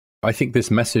I think this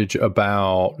message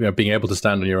about being able to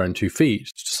stand on your own 2 feet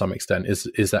to some extent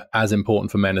is as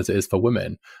important for men as it is for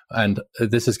women. And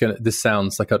this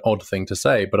sounds like an odd thing to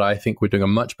say, but I think we're doing a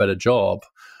much better job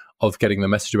of getting the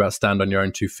message about stand on your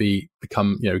own 2 feet,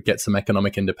 get some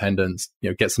economic independence,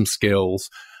 get some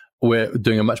skills. We're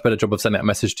doing a much better job of sending that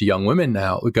message to young women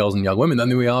now, girls and young women,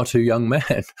 than we are to young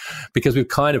men, because we've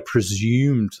kind of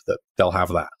presumed that they'll have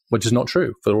that, which is not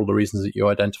true for all the reasons that you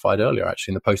identified earlier.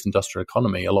 Actually, in the post-industrial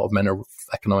economy, a lot of men are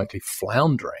economically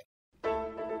floundering.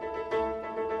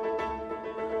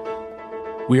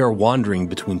 We are wandering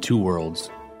between 2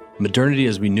 worlds. Modernity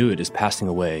as we knew it is passing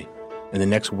away, and the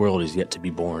next world is yet to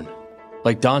be born.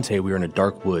 Like Dante, we are in a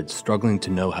dark wood, struggling to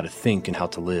know how to think and how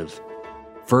to live.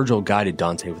 Virgil guided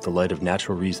Dante with the light of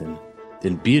natural reason.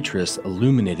 Then Beatrice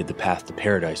illuminated the path to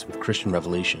paradise with Christian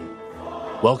revelation.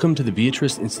 Welcome to the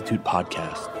Beatrice Institute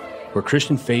podcast, where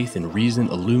Christian faith and reason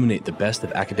illuminate the best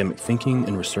of academic thinking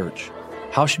and research.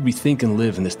 How should we think and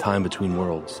live in this time between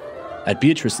worlds? At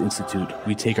Beatrice Institute,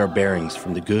 we take our bearings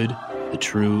from the good, the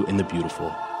true, and the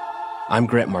beautiful. I'm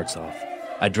Grant Martzoff.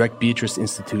 I direct Beatrice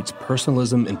Institute's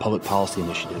Personalism and Public Policy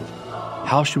Initiative.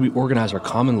 How should we organize our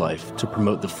common life to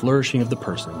promote the flourishing of the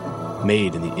person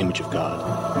made in the image of God?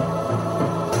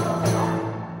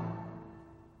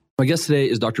 My guest today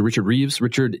is Dr. Richard Reeves.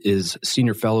 Richard is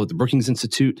Senior Fellow at the Brookings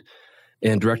Institute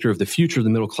and Director of the Future of the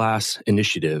Middle Class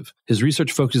Initiative. His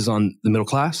research focuses on the middle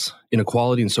class,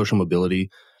 inequality, and social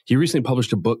mobility. He recently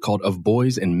published a book called Of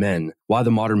Boys and Men, Why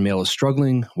the Modern Male is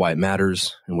Struggling, Why It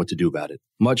Matters, and What to Do About It.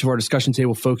 Much of our discussion today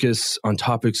will focus on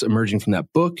topics emerging from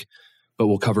that book, but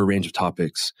we'll cover a range of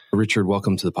topics. Richard,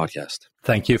 welcome to the podcast.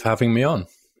 Thank you for having me on.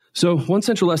 So one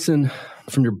central lesson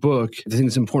from your book, I think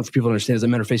it's important for people to understand, is that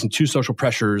men are facing 2 social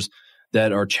pressures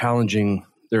that are challenging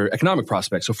their economic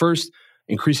prospects. So first,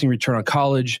 increasing return on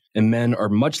college, and men are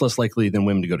much less likely than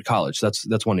women to go to college. So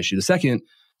that's one issue. The second,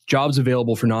 jobs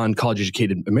available for non-college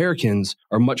educated Americans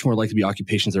are much more likely to be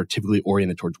occupations that are typically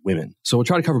oriented towards women. So we'll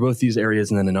try to cover both these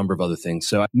areas and then a number of other things.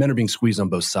 So men are being squeezed on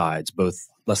both sides, both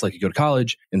less likely to go to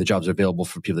college, and the jobs available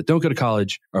for people that don't go to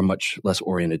college are much less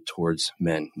oriented towards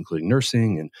men, including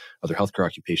nursing and other healthcare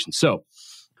occupations. So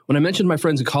when I mentioned to my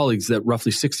friends and colleagues that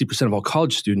roughly 60% of all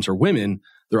college students are women,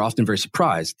 they're often very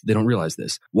surprised. They don't realize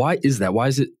this. Why is that?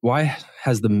 Why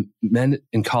has the men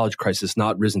in college crisis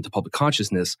not risen to public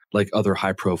consciousness like other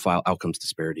high-profile outcomes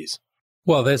disparities?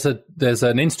 Well, there's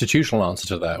an institutional answer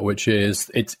to that, which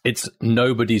is it's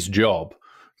nobody's job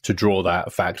to draw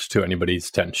that fact to anybody's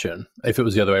attention. If it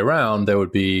was the other way around, there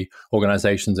would be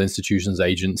organizations, institutions,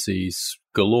 agencies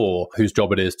galore whose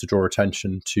job it is to draw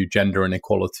attention to gender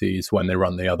inequalities when they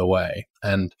run the other way.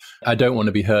 And I don't want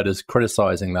to be heard as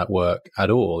criticizing that work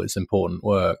at all. It's important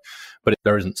work, but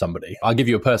there isn't somebody. I'll give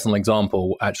you a personal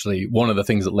example. Actually, one of the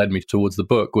things that led me towards the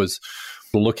book was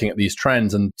looking at these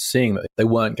trends and seeing that they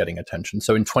weren't getting attention.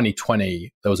 So in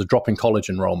 2020, there was a drop in college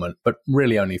enrollment, but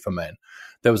really only for men.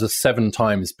 There was a 7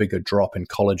 times bigger drop in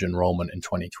college enrollment in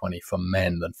 2020 for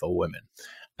men than for women.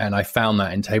 And I found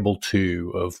that in Table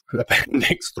 2 of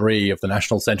Appendix 3 of the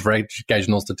National Center for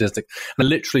Educational Statistics. And I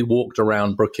literally walked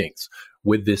around Brookings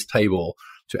with this table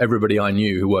to everybody I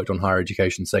knew who worked on higher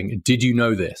education saying, did you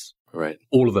know this? Right.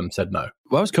 All of them said no.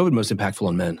 Why was COVID most impactful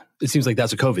on men? It seems like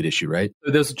that's a COVID issue, right?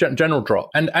 There's a general drop.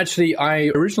 And actually,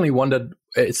 I originally wondered,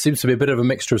 it seems to be a bit of a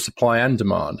mixture of supply and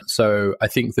demand. So I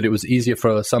think that it was easier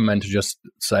for some men to just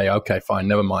say, okay, fine,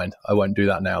 never mind. I won't do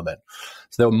that now then.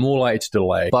 So they were more likely to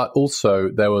delay. But also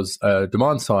there was a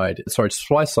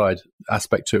supply side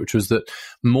aspect to it, which was that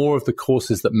more of the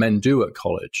courses that men do at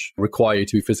college require you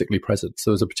to be physically present.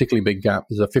 So there's a particularly big gap.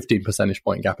 There's a 15 percentage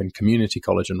point gap in community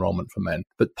college enrollment for men.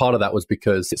 But part of that was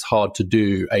because it's hard to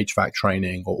do HVAC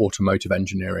training or automotive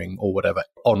engineering or whatever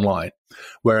online,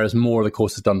 whereas more of the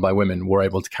courses done by women were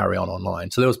able to carry on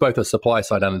online. So there was both a supply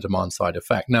side and a demand side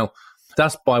effect. Now,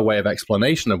 that's by way of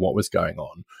explanation of what was going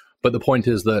on. But the point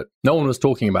is that no one was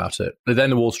talking about it. Then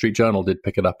the Wall Street Journal did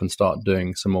pick it up and start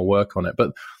doing some more work on it.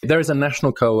 But there is a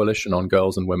national coalition on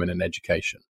girls and women in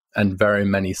education and very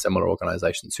many similar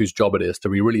organizations whose job it is to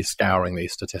be really scouring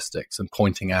these statistics and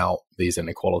pointing out these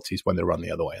inequalities when they run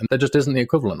the other way. And there just isn't the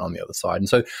equivalent on the other side. And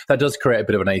so that does create a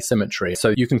bit of an asymmetry.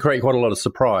 So you can create quite a lot of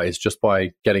surprise just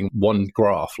by getting one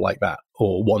graph like that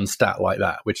or one stat like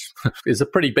that, which is a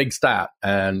pretty big stat.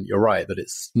 And you're right that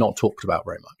it's not talked about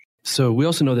very much. So we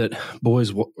also know that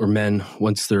boys or men,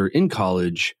 once they're in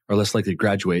college, are less likely to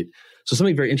graduate. So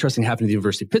something very interesting happened at the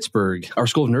University of Pittsburgh. Our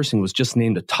School of Nursing was just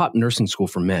named a top nursing school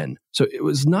for men. So it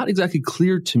was not exactly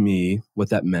clear to me what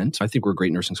that meant. I think we're a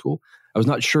great nursing school. I was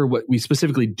not sure what we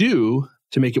specifically do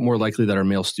to make it more likely that our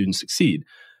male students succeed.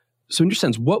 So in your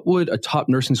sense, what would a top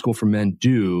nursing school for men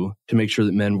do to make sure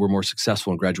that men were more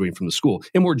successful in graduating from the school?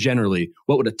 And more generally,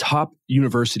 what would a top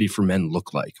university for men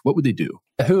look like? What would they do?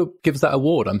 Who gives that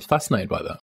award? I'm fascinated by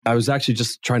that. I was actually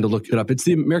just trying to look it up. It's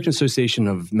the American Association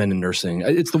of Men in Nursing.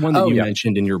 It's the one that you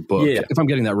mentioned in your book. Yeah. If I'm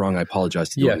getting that wrong, I apologize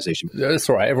to the organization. That's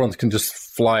all right. Everyone can just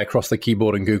fly across the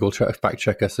keyboard and Google fact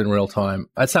check us in real time.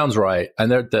 That sounds right.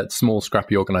 And they're that small,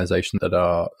 scrappy organization that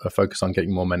are focused on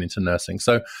getting more men into nursing.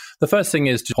 So the first thing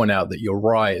is to point out that you're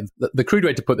right. The crude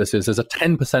way to put this is there's a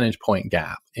 10 percentage point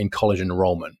gap in college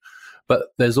enrollment, but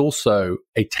there's also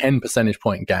a 10 percentage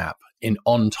point gap in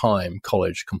on-time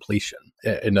college completion.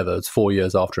 In other words, 4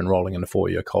 years after enrolling in a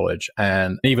 4-year college.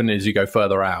 And even as you go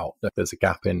further out, there's a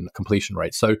gap in completion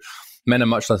rate. So men are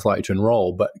much less likely to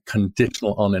enroll, but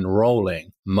conditional on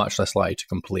enrolling, much less likely to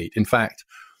complete. In fact,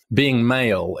 being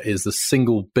male is the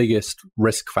single biggest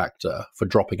risk factor for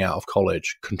dropping out of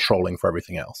college, controlling for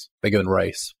everything else, bigger than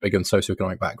race, bigger than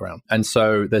socioeconomic background. And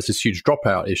so there's this huge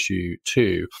dropout issue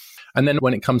too. And then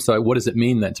when it comes to what does it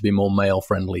mean then to be more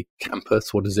male-friendly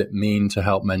campus? What does it mean to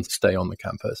help men stay on the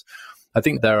campus? I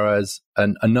think there is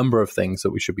a number of things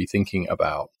that we should be thinking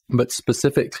about, but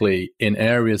specifically in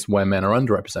areas where men are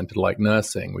underrepresented, like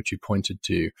nursing, which you pointed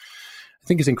to, I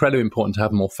think it's incredibly important to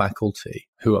have more faculty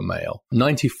who are male.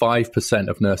 95%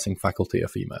 of nursing faculty are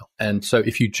female. And so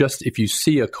if you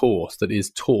see a course that is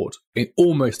taught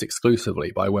almost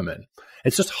exclusively by women,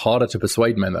 it's just harder to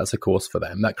persuade men that's a course for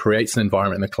them. That creates an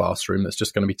environment in the classroom that's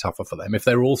just going to be tougher for them if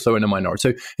they're also in a minority.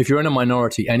 So if you're in a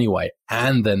minority anyway,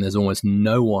 and then there's almost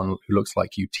no one who looks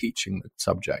like you teaching the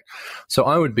subject. So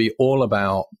I would be all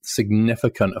about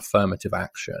significant affirmative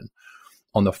action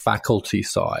on the faculty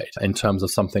side in terms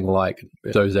of something like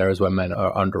those areas where men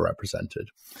are underrepresented.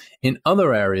 In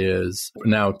other areas,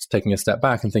 now taking a step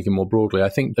back and thinking more broadly, I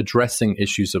think addressing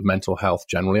issues of mental health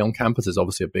generally on campus is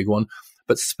obviously a big one,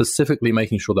 but specifically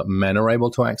making sure that men are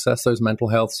able to access those mental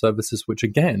health services, which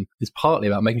again is partly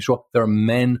about making sure there are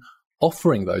men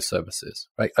offering those services,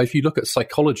 right? If you look at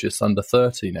psychologists under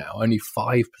 30 now, only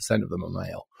 5% of them are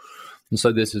male. And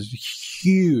so there's this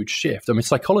huge shift. I mean,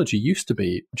 psychology used to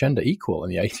be gender equal in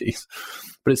the 80s,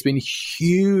 but it's been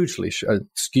hugely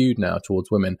skewed now towards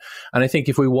women. And I think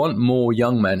if we want more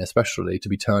young men, especially, to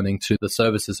be turning to the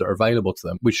services that are available to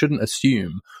them, we shouldn't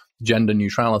assume gender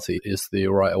neutrality is the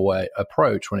right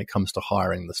approach when it comes to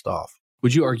hiring the staff.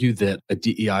 Would you argue that a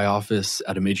DEI office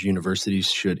at a major university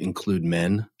should include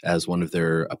men as one of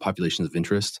their populations of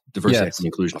interest? Diversity, Equity, and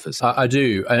Inclusion office. I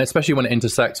do, and especially when it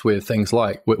intersects with things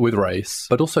like with race,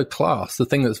 but also class. The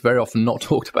thing that's very often not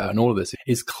talked about in all of this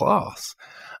is class.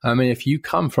 I mean, if you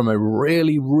come from a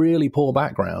really, really poor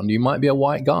background, you might be a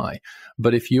white guy.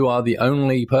 But if you are the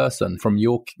only person from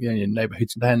your neighborhood,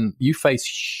 then you face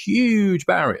huge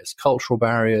barriers, cultural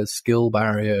barriers, skill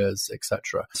barriers,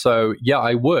 etc. So, yeah,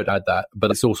 I would add that.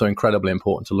 But it's also incredibly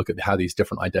important to look at how these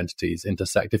different identities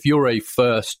intersect. If you're a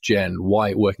first-gen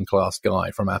white working class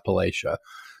guy from Appalachia,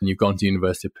 and you've gone to the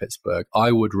University of Pittsburgh,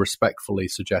 I would respectfully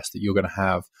suggest that you're going to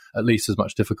have at least as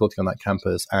much difficulty on that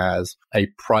campus as a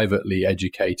privately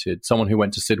educated, someone who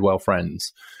went to Sidwell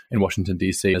Friends in Washington,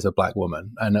 D.C. as a black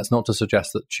woman. And that's not to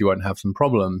suggest that she won't have some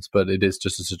problems, but it is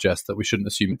just to suggest that we shouldn't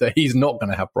assume that he's not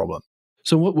going to have problems.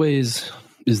 So in what ways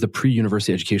is the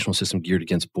pre-university educational system geared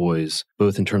against boys,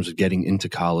 both in terms of getting into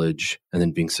college and then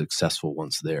being successful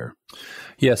once there?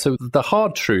 Yeah, so the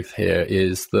hard truth here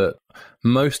is that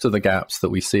most of the gaps that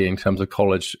we see in terms of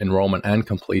college enrollment and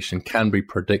completion can be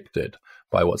predicted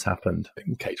by what's happened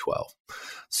in K-12.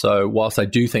 So whilst I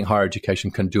do think higher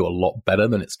education can do a lot better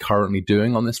than it's currently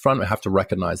doing on this front, we have to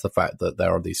recognize the fact that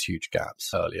there are these huge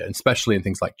gaps earlier, especially in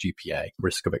things like GPA,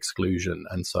 risk of exclusion,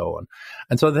 and so on.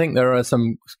 And so I think there are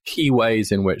some key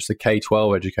ways in which the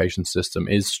K-12 education system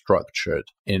is structured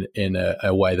in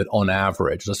a way that on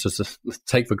average, let's just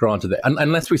take for granted that,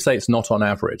 unless we say it's not on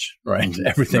average, right?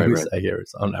 Everything we say here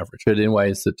is on average, but in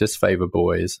ways that disfavor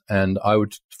boys. And I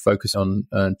would focus on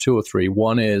two or three.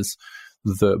 One is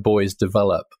that boys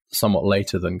develop somewhat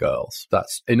later than girls.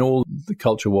 That's in all the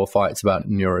culture war fights about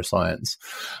neuroscience.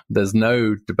 There's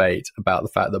no debate about the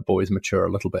fact that boys mature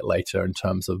a little bit later in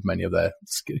terms of many of their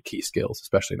key skills,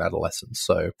 especially in adolescence.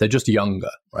 So they're just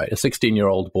younger, right? A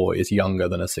 16-year-old boy is younger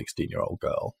than a 16-year-old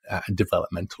girl,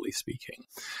 developmentally speaking.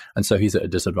 And so he's at a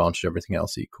disadvantage, everything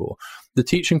else equal. The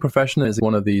teaching profession is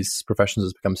one of these professions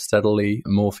that's become steadily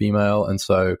more female. And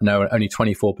so now only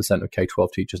 24% of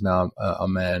K-12 teachers now are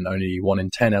men. Only 1 in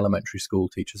 10 elementary school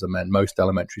teachers teachers are men. Most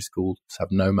elementary schools have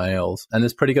no males. And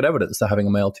there's pretty good evidence that having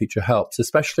a male teacher helps,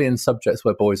 especially in subjects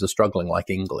where boys are struggling, like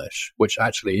English, which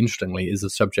actually, interestingly, is a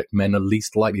subject men are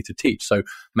least likely to teach. So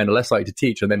men are less likely to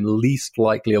teach and then least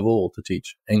likely of all to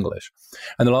teach English.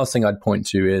 And the last thing I'd point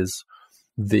to is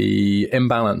the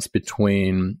imbalance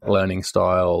between learning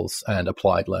styles and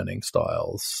applied learning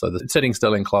styles. So the sitting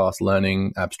still in class,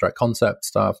 learning abstract concept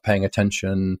stuff, paying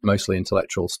attention, mostly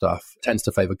intellectual stuff, tends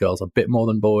to favor girls a bit more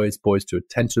than boys. Boys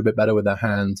tend to do a bit better with their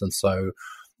hands. And so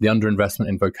the underinvestment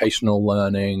in vocational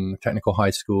learning, technical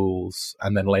high schools,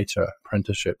 and then later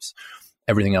apprenticeships,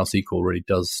 everything else equal, really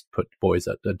does put boys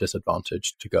at a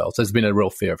disadvantage to girls. There's been a real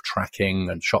fear of tracking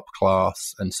and shop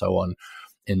class and so on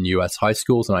in US high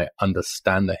schools, and I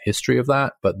understand the history of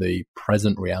that, but the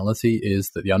present reality is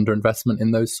that the underinvestment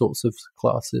in those sorts of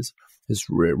classes is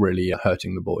really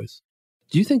hurting the boys.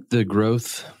 Do you think the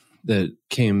growth that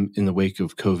came in the wake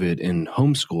of COVID in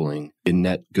homeschooling is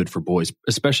net good for boys,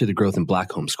 especially the growth in Black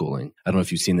homeschooling? I don't know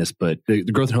if you've seen this, but the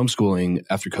growth in homeschooling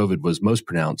after COVID was most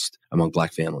pronounced among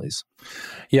Black families.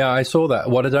 Yeah, I saw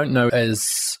that. What I don't know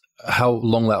is how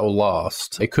long that will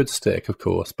last. It could stick, of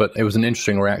course, but it was an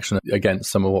interesting reaction against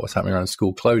some of what was happening around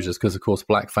school closures because, of course,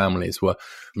 Black families were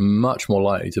much more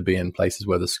likely to be in places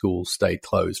where the schools stayed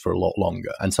closed for a lot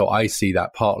longer. And so I see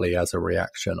that partly as a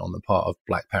reaction on the part of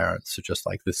Black parents to just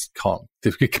like, this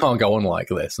can't go on like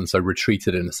this, and so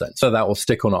retreated in a sense. So that will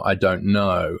stick or not, I don't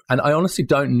know. And I honestly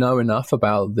don't know enough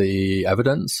about the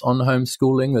evidence on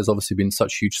homeschooling. There's obviously been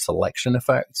such huge selection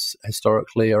effects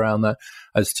historically around that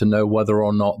as to know whether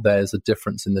or not there's a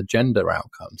difference in the gender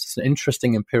outcomes. It's an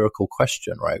interesting empirical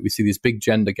question, right? We see these big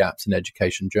gender gaps in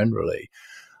education generally.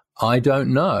 I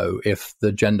don't know if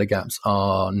the gender gaps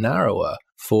are narrower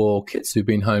for kids who've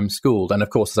been homeschooled. And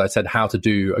of course, as I said, how to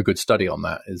do a good study on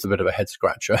that is a bit of a head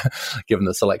scratcher given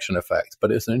the selection effect,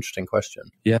 but it's an interesting question.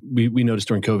 Yeah, we noticed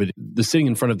during COVID, the sitting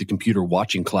in front of the computer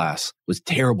watching class was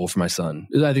terrible for my son.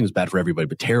 I think it was bad for everybody,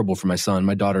 but terrible for my son.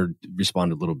 My daughter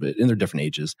responded a little bit, and they're different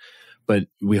ages. But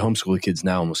we homeschool the kids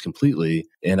now almost completely.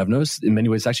 And I've noticed in many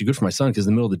ways it's actually good for my son because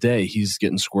in the middle of the day, he's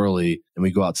getting squirrely and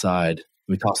we go outside.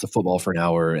 We toss the football for an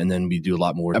hour and then we do a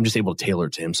lot more. I'm just able to tailor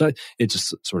it to him. So it's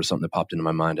just sort of something that popped into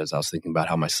my mind as I was thinking about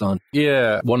how my son.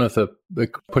 Yeah. One of the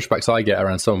pushbacks I get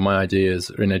around some of my ideas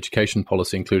in education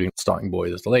policy, including starting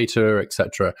boys later,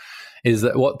 etc., is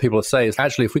that what people say is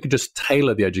actually if we could just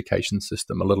tailor the education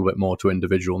system a little bit more to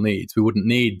individual needs, we wouldn't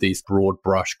need these broad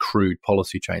brush, crude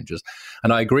policy changes.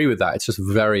 And I agree with that. It's just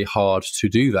very hard to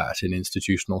do that in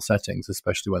institutional settings,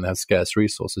 especially when they have scarce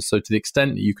resources. So to the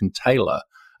extent that you can tailor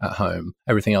at home,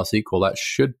 everything else equal, that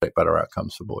should make better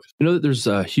outcomes for boys. We know that there's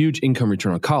a huge income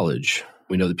return on college.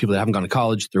 We know that people that haven't gone to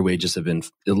college, their wages have been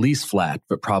at least flat,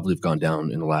 but probably have gone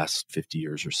down in the last 50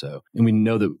 years or so. And we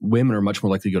know that women are much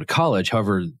more likely to go to college.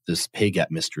 However, this pay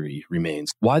gap mystery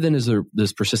remains. Why then is there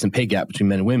this persistent pay gap between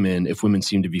men and women if women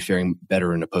seem to be faring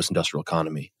better in a post-industrial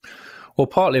economy? Well,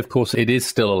 partly, of course, it is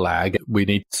still a lag. We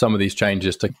need some of these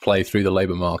changes to play through the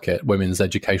labor market. Women's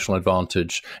educational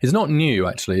advantage is not new,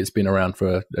 actually. It's been around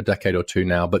for a decade or two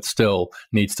now, but still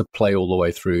needs to play all the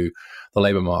way through the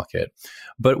labor market.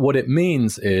 But what it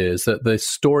means is that the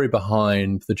story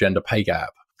behind the gender pay gap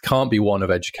can't be one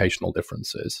of educational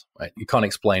differences, right? You can't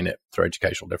explain it through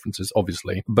educational differences,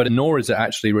 obviously, but nor is it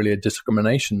actually really a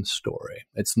discrimination story.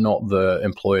 It's not the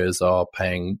employers are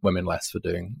paying women less for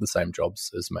doing the same jobs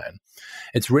as men.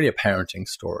 It's really a parenting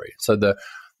story. So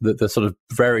the sort of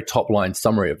very top line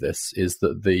summary of this is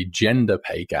that the gender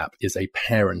pay gap is a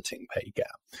parenting pay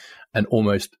gap. And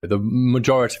almost the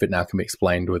majority of it now can be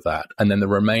explained with that. And then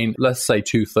the let's say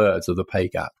 2/3 of the pay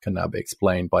gap can now be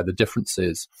explained by the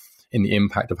differences in the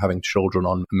impact of having children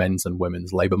on men's and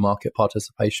women's labor market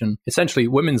participation. Essentially,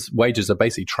 women's wages are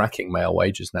basically tracking male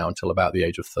wages now until about the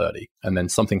age of 30. And then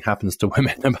something happens to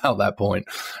women about that point,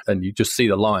 and you just see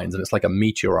the lines, and it's like a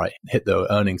meteorite hit the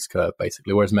earnings curve,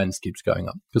 basically, whereas men's keeps going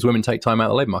up because women take time out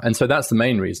of the labor market. And so that's the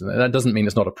main reason. And that doesn't mean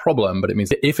it's not a problem, but it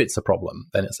means if it's a problem,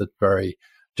 then it's a very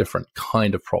different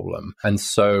kind of problem. And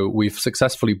so we've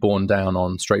successfully borne down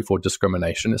on straightforward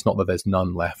discrimination. It's not that there's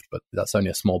none left, but that's only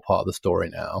a small part of the story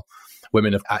now.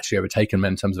 Women have actually overtaken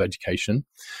men in terms of education.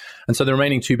 And so the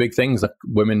remaining two big things are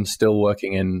women still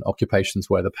working in occupations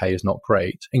where the pay is not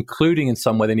great, including in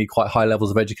some where they need quite high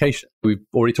levels of education. We've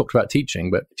already talked about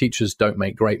teaching, but teachers don't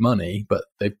make great money, but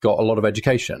they've got a lot of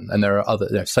education. And there are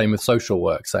other, same with social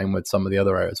work, same with some of the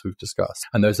other areas we've discussed.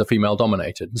 And those are female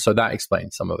dominated. And so that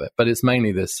explains some of it. But it's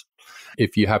mainly this,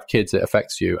 if you have kids, it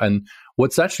affects you. And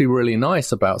what's actually really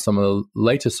nice about some of the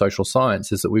latest social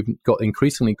science is that we've got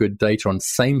increasingly good data on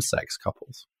same-sex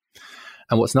couples.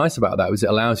 And what's nice about that is it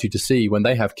allows you to see when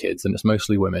they have kids, and it's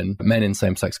mostly women. Men in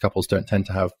same-sex couples don't tend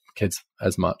to have kids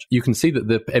as much. You can see that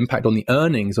the impact on the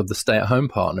earnings of the stay-at-home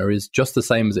partner is just the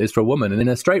same as it is for a woman in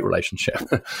a straight relationship.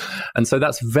 And so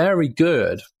that's very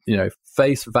good,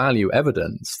 face value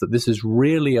evidence that this is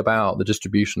really about the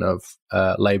distribution of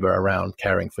labor around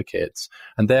caring for kids,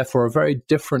 and therefore a very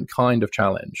different kind of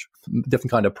challenge,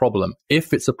 different kind of problem,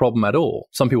 if it's a problem at all.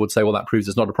 Some people would say, well, that proves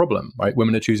it's not a problem, right?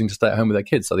 Women are choosing to stay at home with their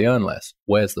kids, so they earn less.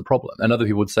 Where's the problem? And other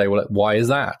people would say, well, why is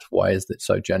that? Why is it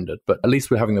so gendered? But at least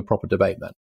we're having a proper debate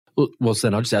then. Well,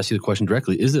 then I'll just ask you the question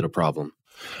directly. Is it a problem?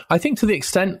 I think to the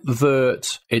extent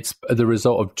that it's the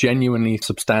result of genuinely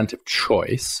substantive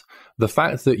choice, the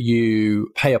fact that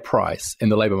you pay a price in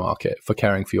the labor market for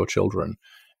caring for your children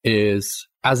is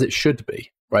as it should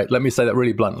be. Right. Let me say that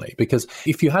really bluntly, because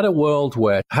if you had a world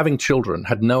where having children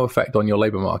had no effect on your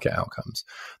labor market outcomes,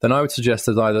 then I would suggest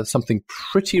there's either something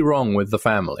pretty wrong with the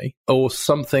family or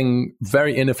something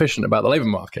very inefficient about the labor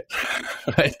market.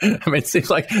 Right? I mean, it seems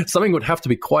like something would have to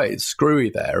be quite screwy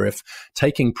there if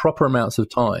taking proper amounts of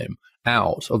time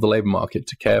out of the labor market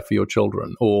to care for your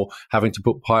children, or having to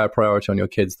put higher priority on your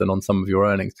kids than on some of your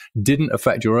earnings, didn't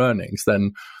affect your earnings,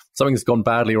 then something's gone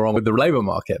badly wrong with the labor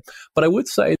market. But I would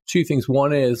say two things.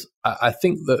 One is I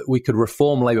think that we could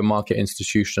reform labor market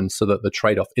institutions so that the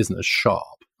trade-off isn't as sharp.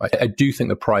 Right? I do think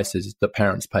the prices that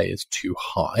parents pay is too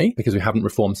high because we haven't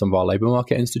reformed some of our labor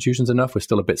market institutions enough. We're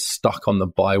still a bit stuck on the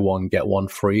buy one, get one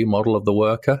free model of the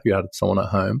worker. You had someone at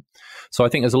home. So I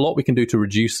think there's a lot we can do to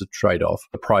reduce the trade-off,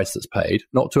 the price that's paid,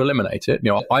 not to eliminate it.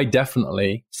 I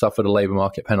definitely suffered a labor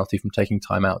market penalty from taking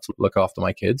time out to look after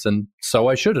my kids, and so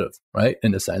I should have, right,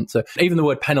 in a sense. So even the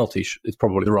word penalty is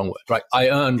probably the wrong word, right? I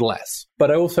earned less.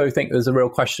 But I also think there's a real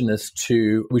question as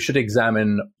to, we should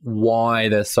examine why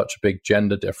there's such a big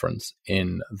gender difference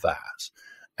in that.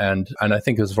 And I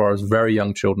think as far as very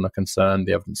young children are concerned,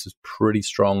 the evidence is pretty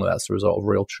strong that that's the result of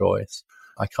real choice.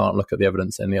 I can't look at the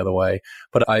evidence any other way.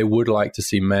 But I would like to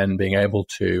see men being able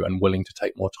to and willing to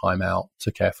take more time out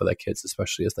to care for their kids,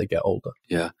 especially as they get older.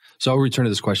 Yeah. So I'll return to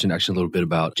this question actually a little bit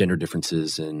about gender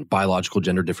differences and biological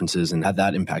gender differences and how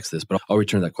that impacts this. But I'll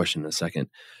return to that question in a second.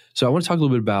 So I want to talk a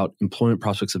little bit about employment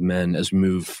prospects of men as we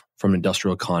move from an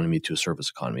industrial economy to a service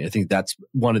economy. I think that's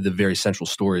one of the very central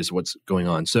stories of what's going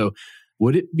on. So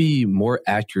would it be more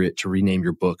accurate to rename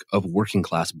your book Of Working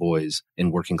Class Boys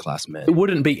and Working Class Men? It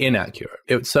wouldn't be inaccurate.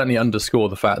 It would certainly underscore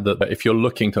the fact that if you're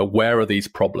looking to where are these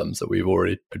problems that we've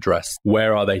already addressed,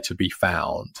 where are they to be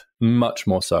found? Much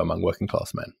more so among working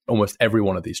class men. Almost every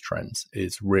one of these trends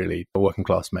is really working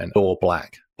class men or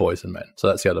black boys and men. So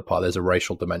that's the other part. There's a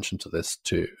racial dimension to this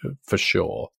too, for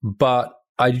sure. But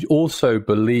I also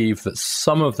believe that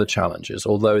some of the challenges,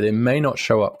 although they may not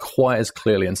show up quite as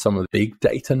clearly in some of the big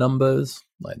data numbers,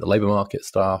 like the labor market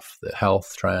stuff, the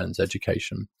health trends,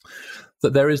 education,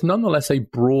 that there is nonetheless a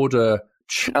broader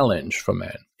challenge for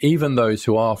men, even those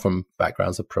who are from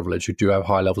backgrounds of privilege, who do have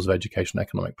high levels of education,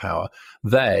 economic power.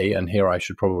 They, and here I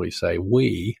should probably say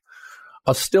we,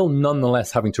 are still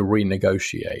nonetheless having to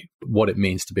renegotiate what it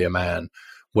means to be a man.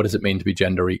 What does it mean to be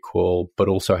gender equal, but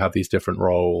also have these different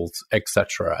roles,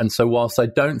 etc. And so whilst I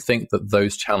don't think that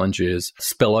those challenges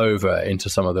spill over into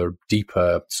some of the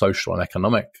deeper social and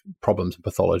economic problems and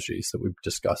pathologies that we've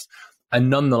discussed, I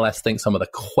nonetheless think some of the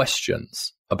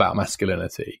questions about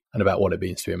masculinity and about what it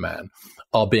means to be a man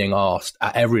are being asked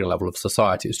at every level of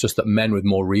society. It's just that men with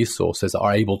more resources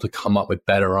are able to come up with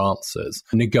better answers,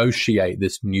 negotiate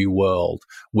this new world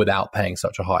without paying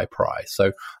such a high price.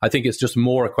 So I think it's just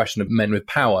more a question of men with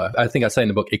power. I think I say in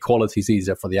the book, equality is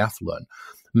easier for the affluent.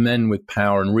 Men with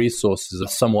power and resources are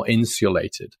somewhat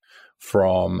insulated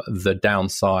from the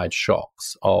downside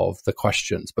shocks of the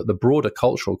questions. But the broader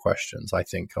cultural questions, I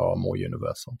think, are more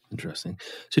universal. Interesting.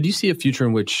 So do you see a future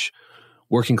in which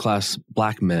working class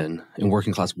black men and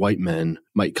working class white men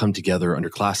might come together under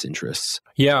class interests?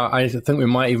 Yeah, I think we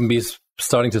might even be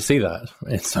starting to see that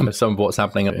in some of what's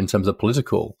happening in terms of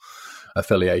political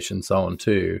affiliation, so on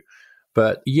too.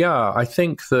 But yeah, I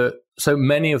think that so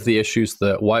many of the issues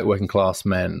that white working class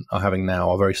men are having now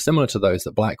are very similar to those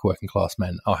that black working class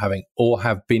men are having or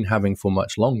have been having for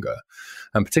much longer,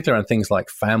 and particularly on things like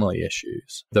family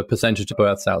issues, the percentage of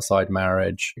births outside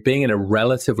marriage, being in a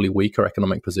relatively weaker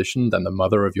economic position than the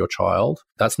mother of your child.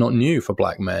 That's not new for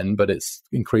black men, but it's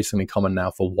increasingly common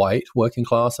now for white working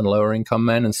class and lower income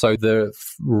men. And so the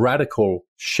radical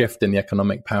shift in the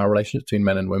economic power relationship between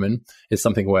men and women is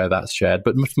something where that's shared,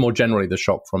 but much more generally the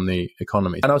shock from the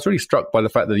economy. And I was really struck by the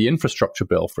fact that the infrastructure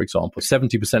bill, for example,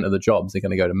 70% of the jobs are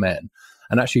going to go to men,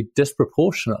 and actually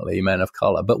disproportionately men of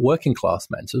color, but working class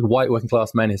men. So white working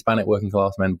class men, Hispanic working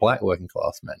class men, black working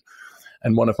class men.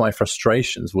 And one of my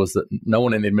frustrations was that no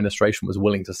one in the administration was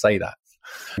willing to say that.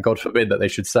 God forbid that they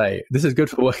should say, this is good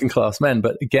for working class men.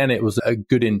 But again, it was a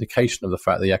good indication of the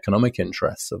fact that the economic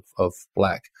interests of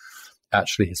Black,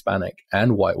 actually Hispanic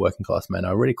and white working class men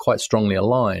are really quite strongly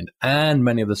aligned. And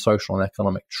many of the social and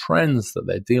economic trends that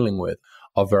they're dealing with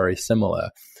are very similar.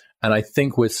 And I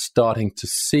think we're starting to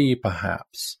see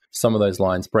perhaps some of those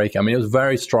lines breaking. I mean, it was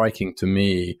very striking to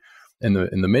me in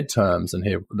the midterms, and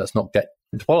here, let's not get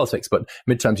into politics, but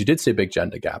midterms, you did see a big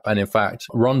gender gap. And in fact,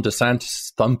 Ron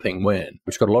DeSantis' thumping win,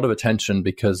 which got a lot of attention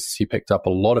because he picked up a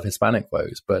lot of Hispanic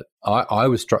votes. But I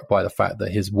was struck by the fact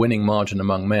that his winning margin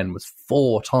among men was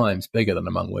 4 times bigger than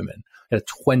among women. He had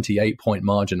a 28-point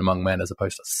margin among men as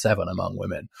opposed to 7 among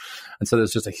women. And so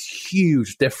there's just a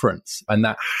huge difference. And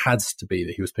that has to be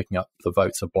that he was picking up the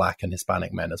votes of Black and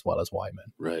Hispanic men as well as white men.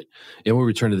 Right. And we'll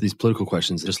return to these political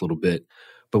questions in just a little bit.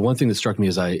 But one thing that struck me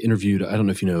is I interviewed, I don't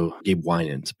know if you know Gabe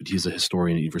Winans, but he's a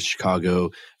historian at University of Chicago,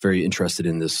 very interested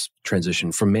in this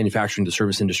transition from manufacturing to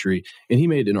service industry. And he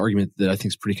made an argument that I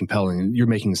think is pretty compelling. And you're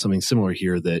making something similar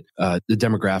here, that the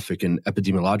demographic and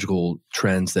epidemiological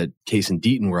trends that Case and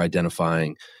Deaton were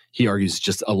identifying, he argues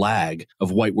just a lag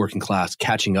of white working class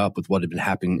catching up with what had been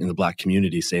happening in the Black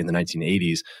community, say in the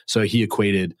 1980s. So he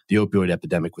equated the opioid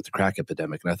epidemic with the crack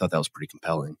epidemic. And I thought that was pretty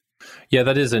compelling. Yeah,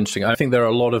 that is interesting. I think there are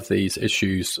a lot of these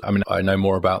issues. I mean, I know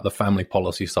more about the family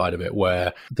policy side of it,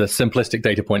 where the simplistic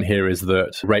data point here is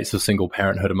that rates of single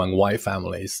parenthood among white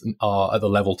families are at the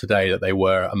level today that they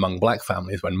were among Black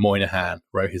families when Moynihan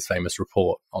wrote his famous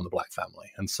report on the Black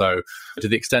family. And so to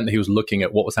the extent that he was looking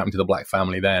at what was happening to the Black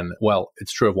family then, well,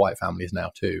 it's true of white families now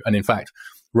too. And in fact,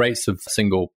 rates of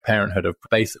single parenthood have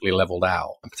basically leveled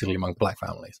out, particularly among Black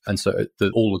families. And so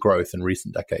all the growth in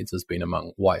recent decades has been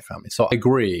among white families. So I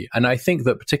agree. And I think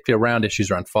that particularly around issues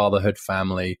around fatherhood,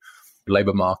 family,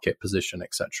 labor market position,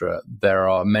 etc., there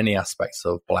are many aspects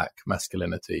of Black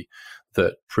masculinity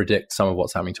that predict some of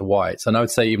what's happening to whites. And I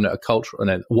would say even at a cultural,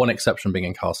 and one exception being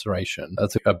incarceration.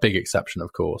 That's a big exception,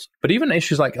 of course. But even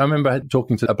issues like, I remember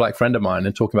talking to a Black friend of mine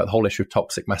and talking about the whole issue of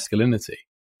toxic masculinity.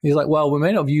 He's like, well, we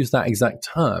may not have used that exact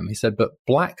term. He said, but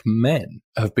Black men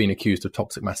have been accused of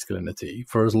toxic masculinity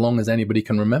for as long as anybody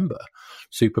can remember.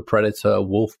 Super predator,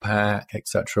 wolf pack,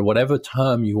 etc., whatever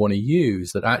term you want to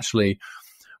use, that actually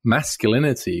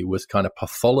masculinity was kind of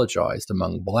pathologized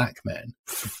among Black men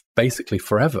basically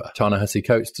forever. Ta-Nehisi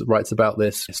Coates writes about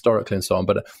this historically and so on.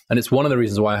 And it's one of the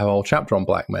reasons why I have a whole chapter on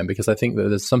Black men, because I think that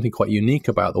there's something quite unique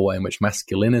about the way in which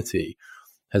masculinity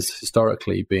has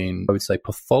historically been, I would say,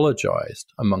 pathologized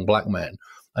among Black men.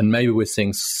 And maybe we're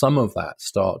seeing some of that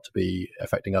start to be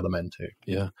affecting other men too.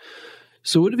 Yeah.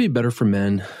 So would it be better for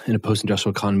men in a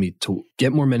post-industrial economy to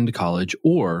get more men into college,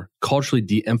 or culturally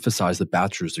de-emphasize the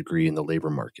bachelor's degree in the labor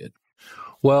market?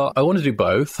 Well, I want to do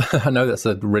both. I know that's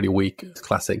a really weak,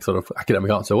 classic sort of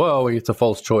academic answer. Well, it's a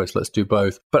false choice. Let's do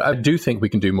both. But I do think we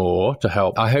can do more to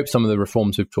help. I hope some of the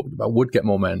reforms we've talked about would get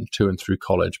more men to and through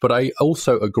college. But I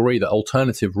also agree that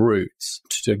alternative routes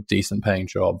to decent paying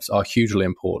jobs are hugely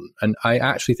important. And I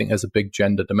actually think there's a big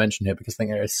gender dimension here, because I think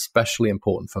they're especially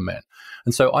important for men.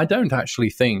 And so I don't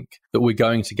actually think that we're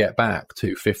going to get back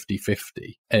to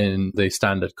 50-50 in the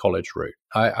standard college route.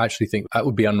 I actually think that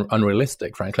would be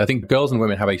unrealistic, frankly. I think girls and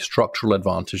women have a structural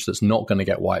advantage that's not going to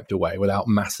get wiped away without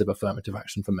massive affirmative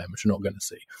action for men, which we're not going to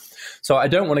see. So I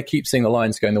don't want to keep seeing the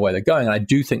lines going the way they're going. And I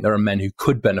do think there are men who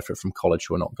could benefit from college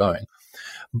who are not going.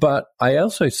 But I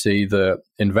also see that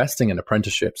investing in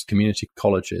apprenticeships, community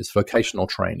colleges, vocational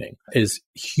training is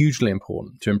hugely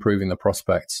important to improving the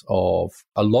prospects of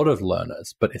a lot of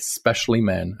learners, but especially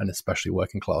men, and especially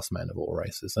working class men of all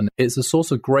races. And it's a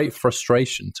source of great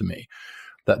frustration to me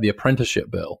that the apprenticeship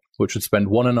bill, which would spend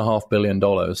 $1.5 billion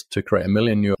to create 1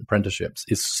 million new apprenticeships,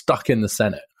 is stuck in the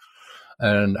Senate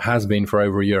and has been for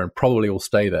over a year and probably will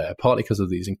stay there, partly because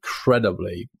of these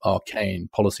incredibly arcane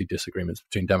policy disagreements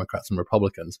between Democrats and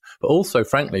Republicans, but also,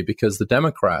 frankly, because the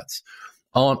Democrats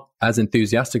aren't as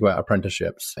enthusiastic about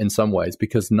apprenticeships in some ways,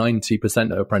 because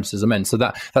 90% of apprentices are men. So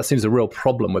that seems a real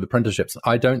problem with apprenticeships.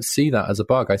 I don't see that as a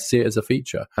bug. I see it as a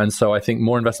feature. And so I think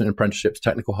more investment in apprenticeships,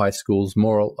 technical high schools,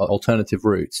 more alternative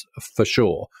routes, for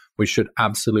sure. We should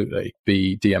absolutely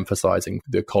be de-emphasizing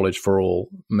the college for all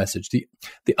message. The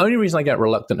only reason I get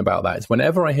reluctant about that is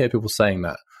whenever I hear people saying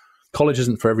that college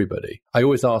isn't for everybody, I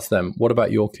always ask them, what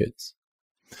about your kids?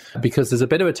 Because there's a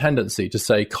bit of a tendency to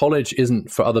say college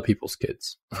isn't for other people's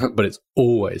kids, but it's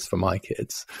always for my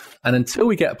kids. And until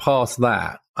we get past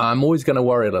that, I'm always going to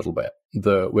worry a little bit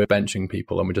that we're benching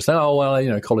people and we just say, oh,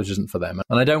 well, college isn't for them.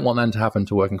 And I don't want that to happen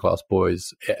to working class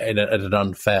boys at an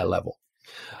unfair level.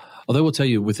 Although I will tell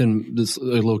you, within this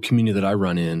little community that I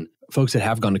run in, folks that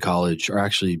have gone to college are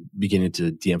actually beginning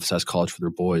to de-emphasize college for their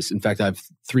boys. In fact, I have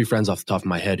 3 friends off the top of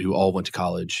my head who all went to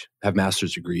college, have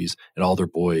master's degrees, and all their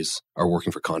boys are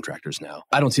working for contractors now.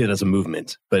 I don't see it as a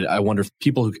movement, but I wonder if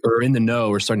people who are in the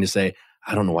know are starting to say,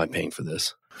 I don't know why I'm paying for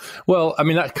this. Well, I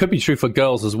mean, that could be true for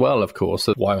girls as well, of course.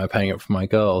 Why am I paying it for my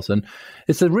girls? And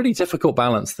it's a really difficult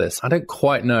balance, this. I don't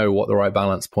quite know what the right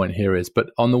balance point here is. But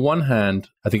on the one hand,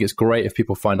 I think it's great if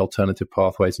people find alternative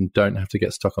pathways and don't have to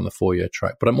get stuck on the 4-year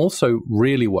track. But I'm also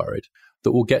really worried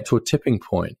that we'll get to a tipping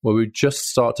point where we just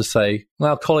start to say,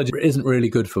 well, college isn't really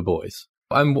good for boys.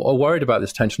 I'm worried about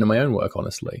this tension in my own work,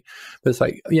 honestly. But it's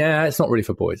like, yeah, it's not really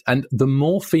for boys. And the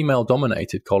more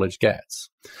female-dominated college gets,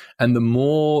 and the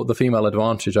more the female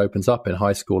advantage opens up in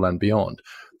high school and beyond,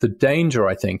 the danger,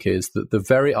 I think, is that the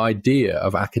very idea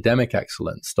of academic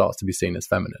excellence starts to be seen as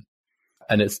feminine.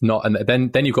 And it's not, and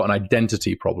then you've got an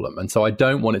identity problem. And so I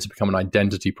don't want it to become an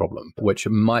identity problem, which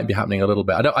might be happening a little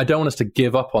bit. I don't want us to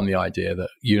give up on the idea that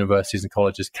universities and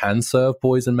colleges can serve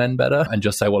boys and men better and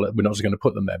just say, well, we're not just going to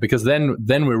put them there, because then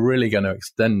we're really going to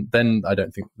extend. Then I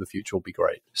don't think the future will be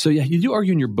great. So yeah, you do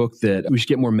argue in your book that we should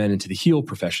get more men into the HEAL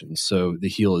professions. So the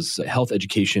HEAL is health,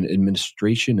 education,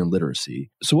 administration, and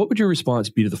literacy. So what would your response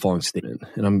be to the following statement?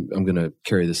 And I'm going to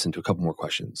carry this into a couple more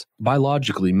questions.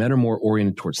 Biologically, men are more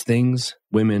oriented towards things,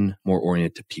 women more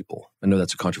oriented to people. I know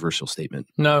that's a controversial statement.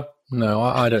 No,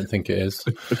 I don't think it is.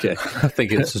 Okay. I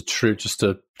think it's just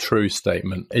a true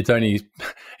statement. It only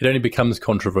becomes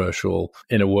controversial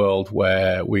in a world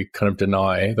where we kind of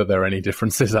deny that there are any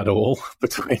differences at all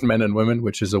between men and women,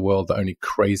 which is a world that only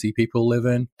crazy people live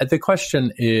in. And the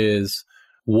question is,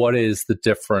 what is the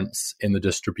difference in the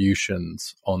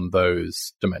distributions on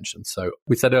those dimensions? So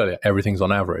we said earlier, everything's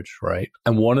on average, right?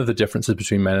 And one of the differences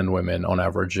between men and women on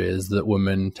average is that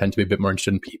women tend to be a bit more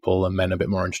interested in people and men are a bit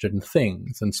more interested in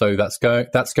things. And so that's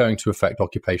going to affect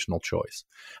occupational choice.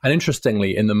 And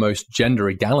interestingly, in the most gender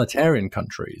egalitarian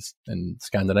countries in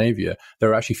Scandinavia, there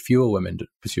are actually fewer women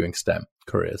pursuing STEM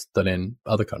careers than in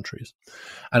other countries.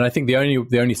 And I think the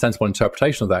only sensible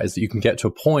interpretation of that is that you can get to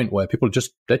a point where people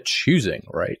they're choosing,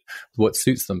 right, what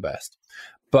suits them best.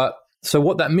 But so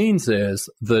what that means is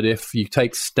that if you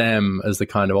take STEM as the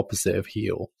kind of opposite of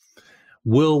HEAL,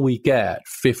 will we get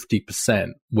 50%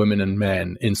 women and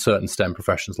men in certain STEM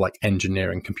professions like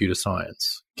engineering, computer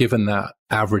science, given that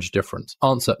average difference?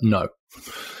 Answer, no.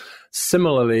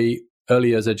 Similarly, early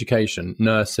years education,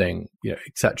 nursing,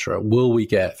 etc. Will we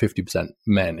get 50%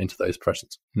 men into those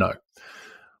professions? No.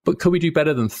 But could we do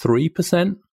better than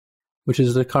 3%, which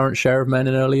is the current share of men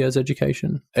in early years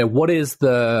education? What's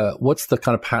the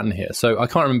kind of pattern here? So I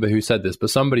can't remember who said this,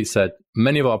 but somebody said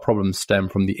many of our problems stem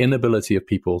from the inability of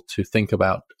people to think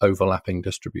about overlapping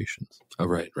distributions. Oh,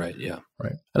 right, yeah.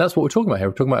 Right. And that's what we're talking about here.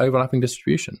 We're talking about overlapping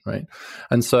distribution, right?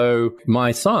 And so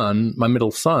my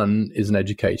middle son, is an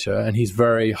educator, and he's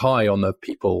very high on the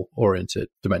people-oriented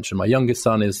dimension. My youngest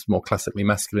son is more classically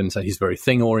masculine, so he's very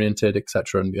thing-oriented,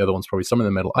 etc. And the other one's probably somewhere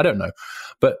in the middle. I don't know.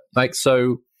 But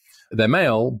so they're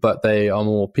male, but they are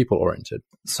more people-oriented.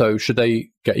 So should they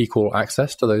get equal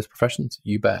access to those professions?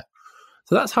 You bet.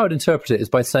 So that's how I'd interpret it, is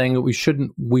by saying that we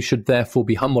should therefore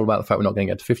be humble about the fact we're not going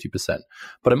to get to 50%.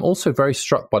 But I'm also very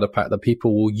struck by the fact that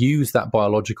people will use that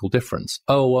biological difference.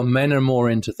 Oh, well, men are more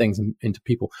into things and into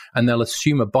people, and they'll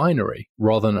assume a binary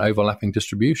rather than an overlapping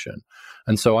distribution.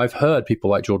 And so I've heard people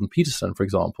like Jordan Peterson, for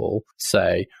example,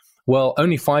 say, well,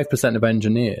 only 5% of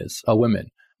engineers are women.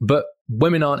 But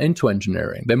women aren't into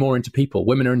engineering. They're more into people.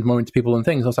 Women are more into people and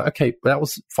things. I was like, okay, but that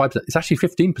was 5%. It's actually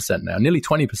 15% now, nearly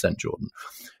 20%, Jordan.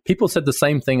 People said the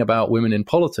same thing about women in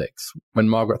politics when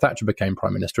Margaret Thatcher became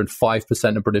prime minister, and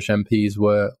 5% of British MPs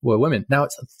were women. Now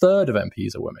it's a third of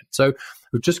MPs are women. So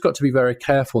we've just got to be very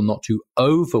careful not to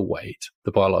overweight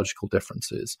the biological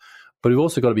differences. But we've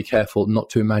also got to be careful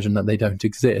not to imagine that they don't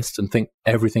exist and think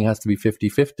everything has to be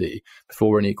 50-50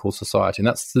 before we're an equal society. And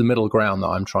that's the middle ground that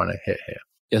I'm trying to hit here.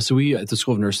 Yeah, so we at the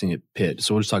School of Nursing at Pitt,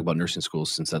 so we'll just talk about nursing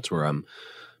schools since that's where I'm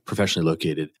professionally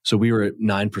located. So we were at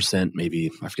 9%,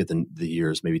 maybe, I forget the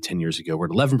years, maybe 10 years ago. We're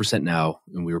at 11% now,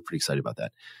 and we were pretty excited about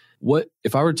that.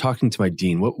 If I were talking to my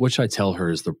dean, what should I tell her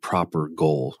is the proper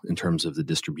goal in terms of the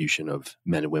distribution of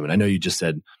men and women? I know you just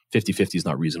said 50-50 is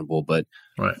not reasonable, but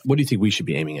right. What do you think we should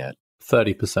be aiming at?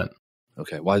 30%.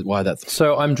 Okay, why that?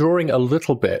 So I'm drawing a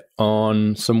little bit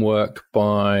on some work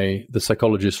by the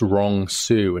psychologists Rong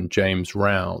Su and James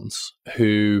Rounds,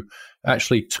 who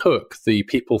actually took the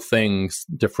people-things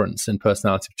difference in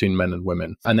personality between men and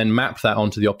women and then mapped that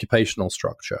onto the occupational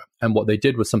structure. And what they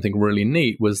did was something really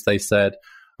neat, was they said,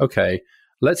 okay,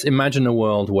 let's imagine a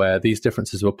world where these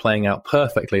differences were playing out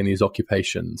perfectly in these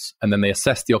occupations, and then they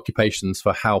assessed the occupations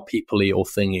for how people-y or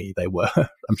thingy they were.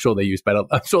 I'm sure they use better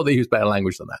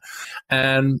language than that.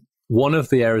 And one of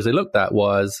the areas they looked at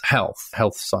was health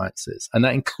sciences. And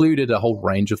that included a whole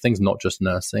range of things, not just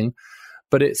nursing.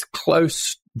 But it's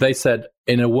close, they said,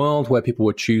 in a world where people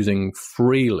were choosing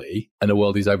freely, in a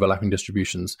world of these overlapping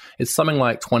distributions, it's something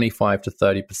like 25 to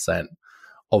 30%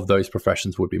 of those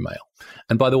professions would be male.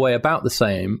 And by the way, about the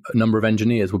same number of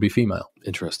engineers would be female.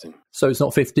 Interesting. So it's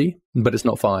not 50, but it's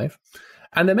not 5.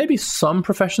 And there may be some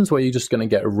professions where you're just going to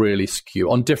get really skew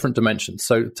on different dimensions.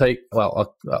 So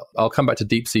I'll come back to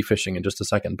deep sea fishing in just a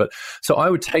second. But so I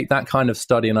would take that kind of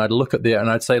study and I'd look at and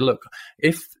I'd say, look,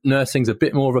 if nursing's a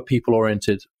bit more of a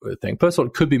people-oriented thing, first of all,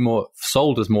 it could be more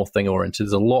sold as more thing-oriented.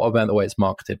 There's a lot about the way it's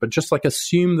marketed, but just like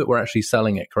assume that we're actually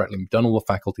selling it correctly. We've done all the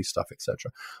faculty stuff, etc.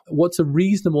 What's a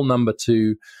reasonable number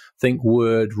to think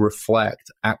would reflect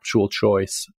actual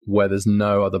choice where there's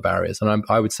no other barriers? And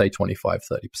I would say 25,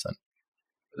 30%.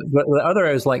 But the other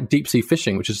areas like deep sea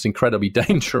fishing, which is incredibly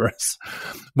dangerous,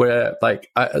 where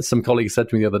some colleagues said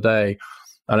to me the other day,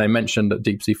 and I mentioned that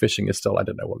deep sea fishing is still,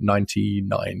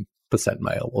 99%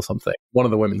 male or something. One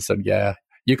of the women said, yeah,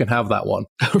 you can have that one.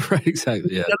 Right,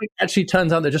 exactly. Yeah. It actually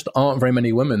turns out there just aren't very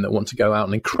many women that want to go out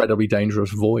an incredibly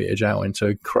dangerous voyage out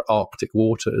into Arctic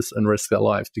waters and risk their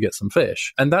lives to get some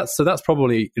fish. And that's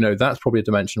probably a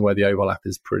dimension where the overlap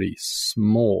is pretty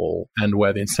small and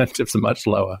where the incentives are much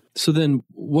lower. So then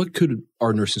what could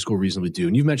our nursing school reasonably do?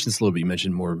 And you've mentioned this a little bit. You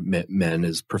mentioned more men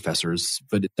as professors,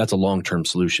 but that's a long-term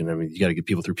solution. I mean, you got to get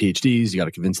people through PhDs. You got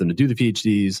to convince them to do the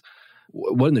PhDs.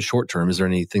 What in the short term, is there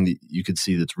anything that you could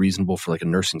see that's reasonable for like a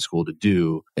nursing school to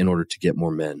do in order to get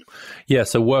more men? Yeah,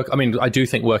 so I do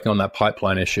think working on that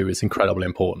pipeline issue is incredibly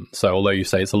important. So although you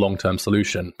say it's a long-term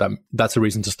solution, that's a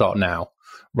reason to start now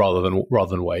rather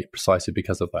than wait, precisely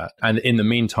because of that. And in the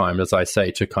meantime, as I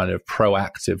say, to kind of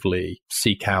proactively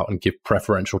seek out and give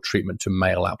preferential treatment to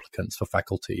male applicants for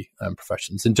faculty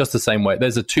professions. In just the same way,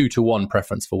 there's a 2-to-1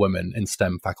 preference for women in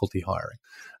STEM faculty hiring.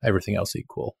 Everything else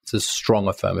equal. It's a strong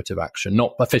affirmative action,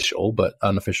 not official, but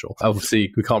unofficial.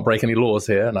 Obviously, we can't break any laws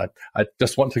here. And I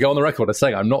just want to go on the record as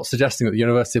saying I'm not suggesting that the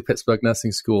University of Pittsburgh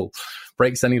Nursing School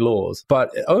breaks any laws, but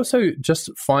also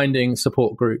just finding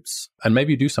support groups. And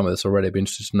maybe you do some of this already, I'd be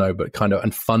interested to know, but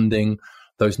and funding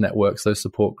those networks, those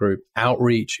support groups,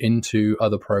 outreach into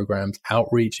other programs,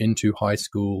 outreach into high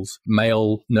schools,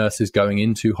 male nurses going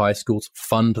into high schools,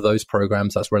 fund those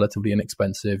programs. That's relatively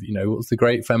inexpensive. What's the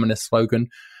great feminist slogan?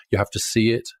 You have to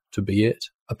see it to be it.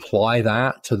 Apply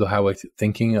that to how we're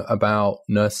thinking about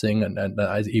nursing and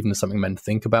even something men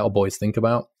think about or boys think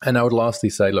about. And I would lastly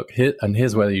say, look,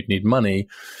 here's where you'd need money.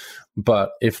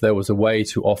 But if there was a way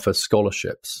to offer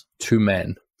scholarships to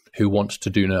men who want to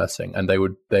do nursing, and they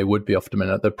would be offered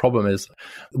men. The problem is,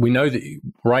 we know that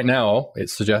right now it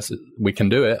suggests we can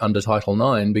do it under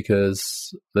Title IX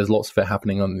because there's lots of it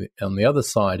happening on the other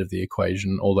side of the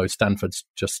equation. Although Stanford's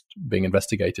just being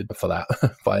investigated for that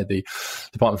by the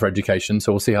Department for Education,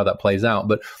 so we'll see how that plays out.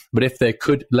 But if there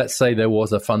could, let's say there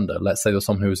was a funder, let's say there was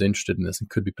someone who was interested in this and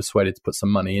could be persuaded to put some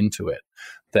money into it,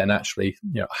 then actually,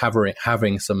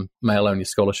 having some male-only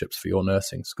scholarships for your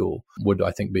nursing school would,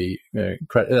 I think, be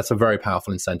that's a very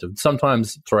powerful incentive.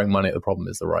 Sometimes throwing money at the problem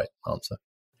is the right answer.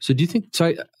 So do you think?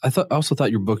 So I also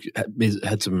thought your book raised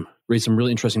some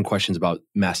really interesting questions about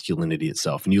masculinity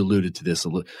itself, and you alluded to this a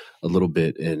little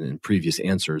bit in previous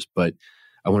answers. But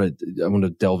I want to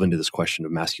delve into this question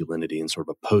of masculinity and sort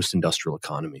of a post-industrial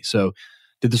economy. So,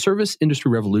 did the service industry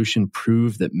revolution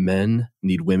prove that men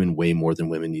need women way more than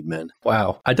women need men?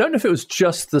 Wow. I don't know if it was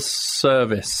just the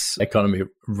service economy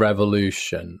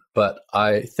revolution, but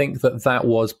I think that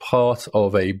was part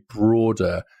of a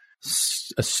broader,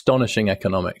 astonishing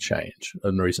economic change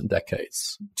in recent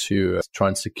decades to try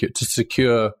and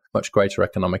secure much greater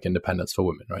economic independence for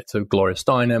women, right? So Gloria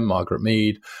Steinem, Margaret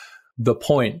Mead. The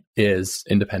point is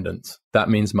independence. That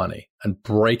means money. And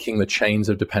breaking the chains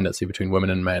of dependency between women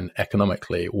and men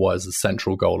economically was the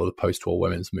central goal of the post-war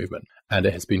women's movement. And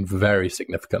it has been very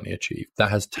significantly achieved. That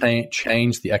has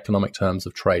changed the economic terms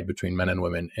of trade between men and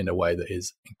women in a way that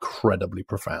is incredibly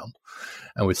profound.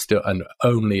 And we're still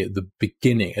only at the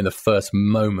beginning, in the first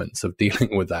moments of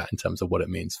dealing with that in terms of what it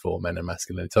means for men and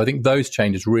masculinity. So I think those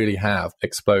changes really have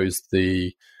exposed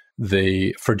the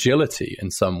fragility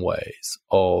in some ways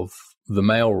of the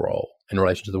male role in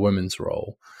relation to the women's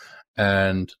role.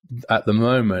 And at the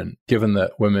moment, given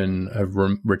that women have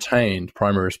retained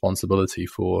primary responsibility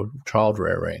for child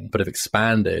rearing, but have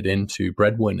expanded into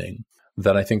breadwinning,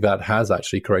 then I think that has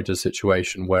actually created a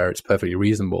situation where it's perfectly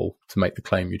reasonable to make the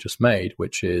claim you just made,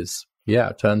 which is yeah,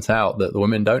 it turns out that the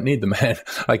women don't need the men.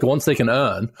 Like once they can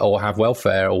earn or have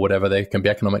welfare or whatever, they can be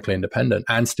economically independent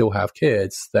and still have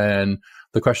kids, then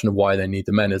the question of why they need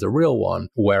the men is a real one.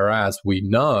 Whereas we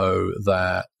know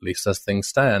that, at least as things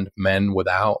stand, men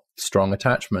without strong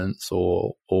attachments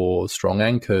or strong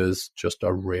anchors just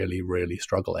are really, really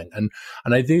struggling. And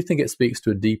I do think it speaks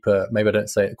to a deeper, maybe I don't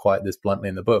say it quite this bluntly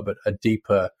in the book, but a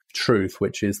deeper truth,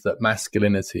 which is that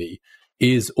masculinity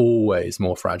is always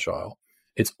more fragile.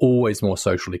 It's always more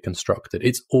socially constructed.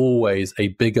 It's always a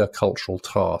bigger cultural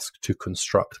task to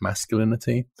construct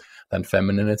masculinity than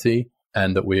femininity.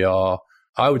 And that we are,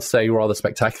 I would say, rather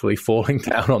spectacularly falling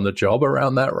down on the job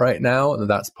around that right now. And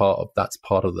that's part of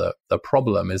the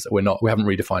problem, is that we haven't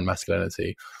redefined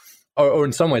masculinity. Or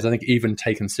in some ways, I think even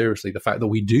taken seriously the fact that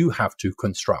we do have to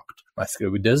construct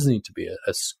masculinity. There does need to be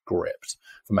a script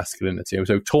for masculinity.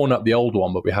 So we've torn up the old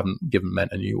one, but we haven't given men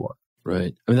a new one.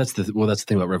 Right. I mean, that's the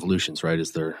thing about revolutions, right?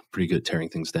 Is they're pretty good at tearing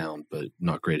things down, but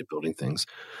not great at building things.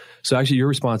 So actually, your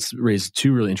response raised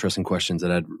two really interesting questions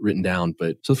that I'd written down.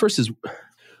 But so the first is,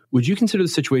 would you consider the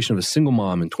situation of a single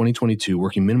mom in 2022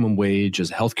 working minimum wage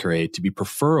as a healthcare aide to be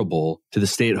preferable to the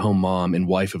stay-at-home mom and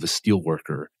wife of a steel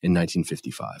worker in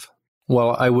 1955?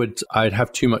 Well, I'd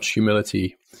have too much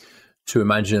humility to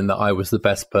imagine that I was the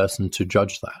best person to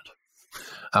judge that.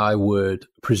 I would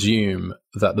presume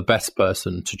that the best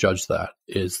person to judge that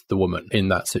is the woman in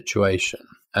that situation.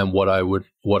 And what I would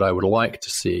like to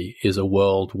see is a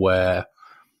world where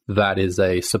that is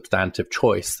a substantive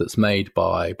choice that's made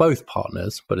by both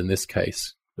partners, but in this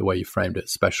case, the way you framed it,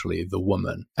 especially the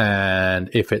woman. And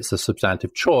if it's a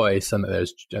substantive choice and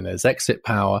there's exit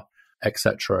power,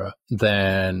 etc.,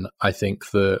 then I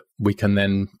think that we can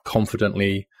then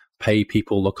confidently pay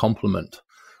people the compliment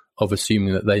of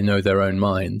assuming that they know their own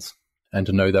minds and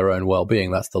to know their own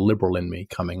well-being. That's the liberal in me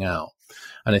coming out.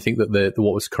 And I think that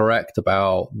what was correct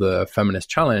about the feminist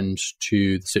challenge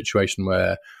to the situation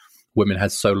where women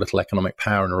had so little economic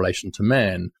power in relation to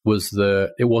men was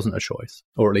that it wasn't a choice,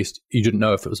 or at least you didn't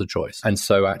know if it was a choice. And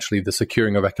so actually the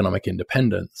securing of economic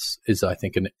independence is, I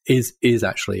think, is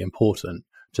actually important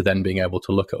to then being able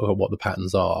to look at what the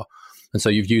patterns are. And so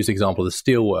you've used the example of the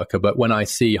steel worker, but when I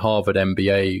see Harvard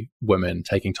MBA women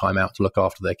taking time out to look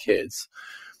after their kids,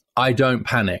 I don't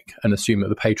panic and assume that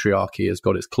the patriarchy has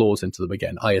got its claws into them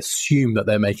again. I assume that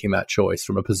they're making that choice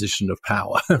from a position of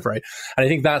power, right? And I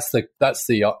think that's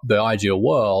the ideal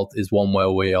world, is one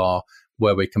where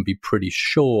we can be pretty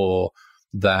sure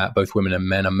that both women and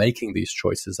men are making these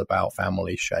choices about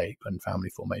family shape and family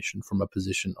formation from a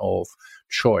position of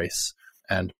choice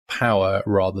and power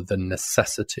rather than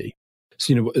necessity.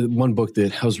 So, one book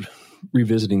that I was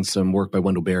revisiting some work by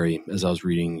Wendell Berry as I was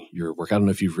reading your work. I don't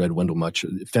know if you've read Wendell much.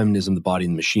 Feminism, the Body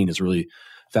and the Machine is a really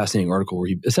fascinating article where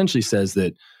he essentially says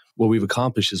that what we've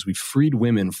accomplished is we've freed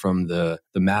women from the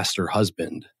master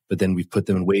husband, but then we've put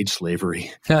them in wage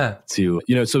slavery to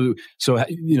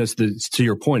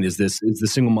your point, is the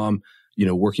single mom,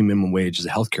 working minimum wage as a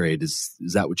healthcare aide, is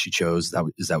that what she chose?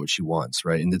 Is that what she wants,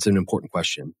 right? And it's an important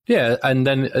question. Yeah, and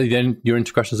then you're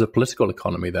into questions of political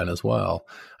economy then as well.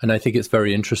 And I think it's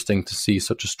very interesting to see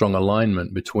such a strong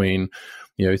alignment between,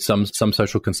 some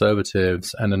social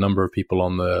conservatives and a number of people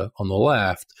on the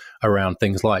left around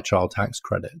things like child tax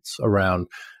credits, around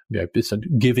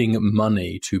giving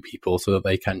money to people so that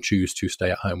they can choose to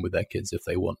stay at home with their kids if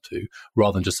they want to,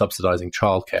 rather than just subsidizing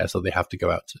childcare so they have to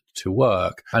go out to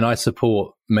work. And I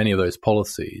support many of those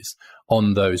policies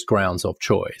on those grounds of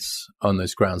choice, on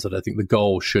those grounds that I think the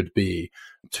goal should be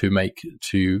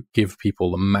to give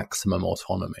people the maximum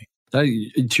autonomy. To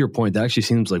your point, that actually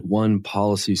seems like one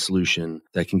policy solution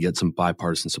that can get some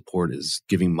bipartisan support is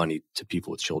giving money to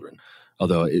people with children.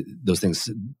 Although those things,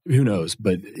 who knows?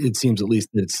 But it seems at least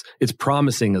it's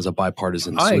promising as a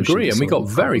bipartisan solution. I agree, and we got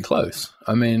very close.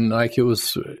 I mean, it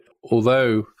was,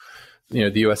 although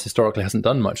the US historically hasn't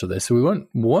done much of this, so we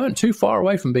weren't too far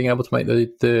away from being able to make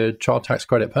the child tax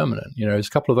credit permanent. There's a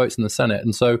couple of votes in the Senate,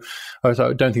 and so I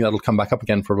don't think that'll come back up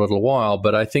again for a little while.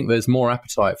 But I think there's more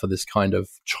appetite for this kind of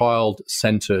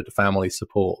child-centered family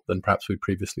support than perhaps we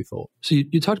previously thought. So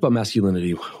you talked about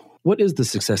masculinity. What is the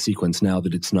success sequence now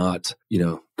that it's not,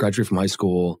 graduate from high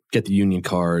school, get the union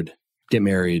card, get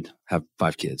married, have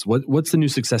 5 kids? What's the new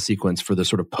success sequence for the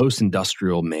sort of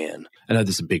post-industrial man? I know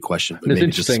this is a big question, but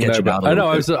maybe just sketch it out. I know.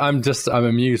 I'm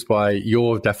amused by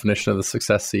your definition of the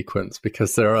success sequence,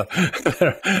 because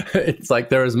it's like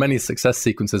there are as many success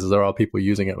sequences as there are people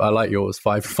using it. I like yours.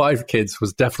 Five kids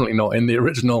was definitely not in the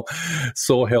original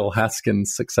Sawhill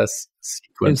Haskins success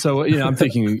sequence. And so, I'm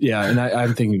thinking,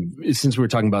 I'm thinking, since we were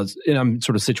talking about, and I'm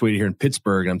sort of situated here in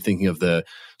Pittsburgh, I'm thinking of the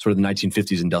sort of the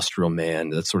 1950s industrial man.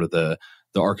 That's sort of the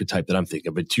the archetype that I'm thinking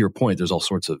of. But to your point, there's all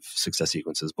sorts of success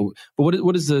sequences. But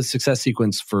what is the success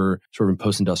sequence for sort of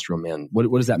post-industrial man?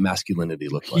 What does that masculinity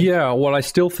look like? Yeah, well, I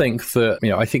still think that,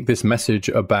 I think this message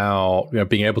about,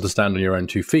 being able to stand on your own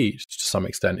 2 feet to some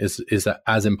extent is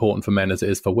as important for men as it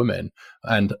is for women.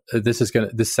 And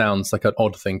this sounds like an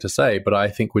odd thing to say, but I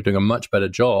think we're doing a much better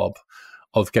job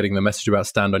of getting the message about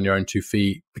stand on your own 2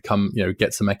 feet,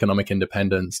 get some economic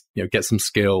independence, get some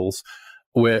skills.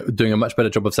 We're doing a much better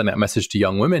job of sending that message to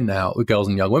young women now, girls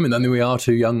and young women, than we are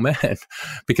to young men,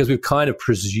 because we've kind of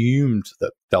presumed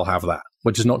that they'll have that,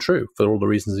 which is not true for all the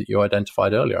reasons that you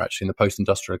identified earlier. Actually, in the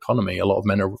post-industrial economy, a lot of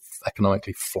men are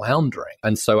economically floundering.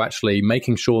 And so actually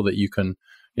making sure that you can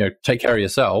take care of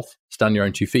yourself, stand on your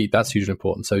own 2 feet, that's hugely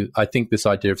important. So I think this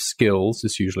idea of skills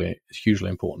is hugely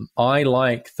important. I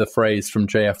like the phrase from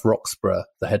J.F. Roxburgh,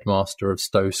 the headmaster of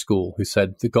Stowe School, who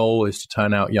said, the goal is to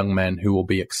turn out young men who will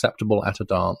be acceptable at a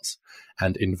dance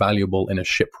and invaluable in a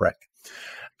shipwreck.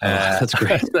 That's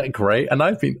great. Isn't that great? And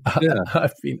I've been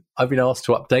asked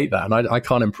to update that, and I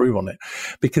can't improve on it,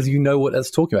 because what that's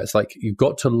talking about. It's like you've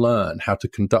got to learn how to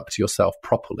conduct yourself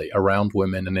properly around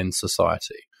women and in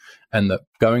society. And that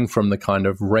going from the kind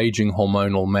of raging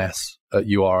hormonal mess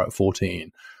you are at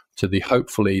 14 to the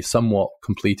hopefully somewhat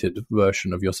completed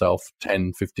version of yourself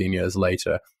 10, 15 years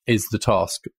later is the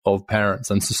task of parents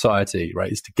and society,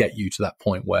 right? Is to get you to that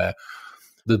point where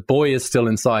the boy is still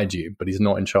inside you, but he's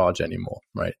not in charge anymore,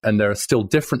 right? And there are still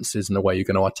differences in the way you're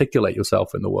going to articulate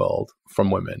yourself in the world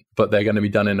from women, but they're going to be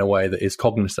done in a way that is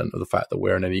cognizant of the fact that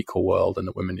we're in an equal world and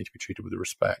that women need to be treated with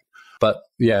respect. But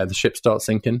yeah, the ship starts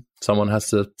sinking. Someone has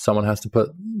to put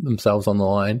themselves on the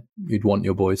line. You'd want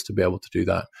your boys to be able to do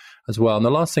that as well. And the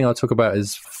last thing I'll talk about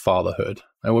is fatherhood.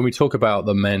 And when we talk about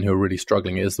the men who are really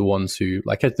struggling, it is the ones who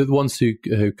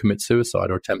commit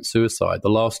suicide or attempt suicide. The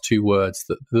last 2 words,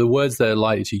 the words they're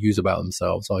likely to use about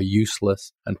themselves are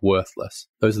useless and worthless.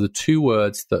 Those are the 2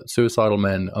 words that suicidal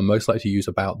men are most likely to use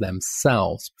about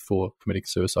themselves before committing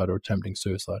suicide or attempting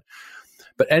suicide.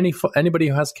 But anybody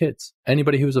who has kids,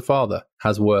 anybody who is a father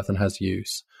has worth and has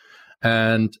use.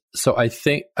 And so I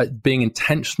think being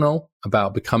intentional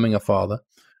about becoming a father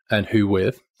and who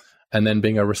with, and then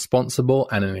being a responsible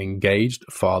and an engaged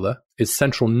father is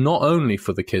central not only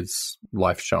for the kids'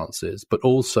 life chances, but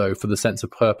also for the sense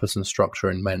of purpose and structure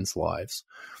in men's lives.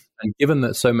 And given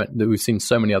that that we've seen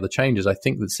so many other changes, I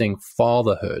think that seeing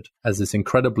fatherhood as this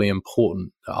incredibly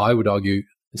important, I would argue,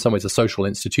 in some ways, a social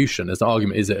institution. There's an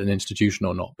argument, is it an institution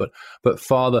or not? But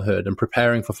fatherhood and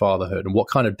preparing for fatherhood and what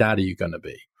kind of dad are you going to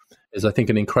be is, I think,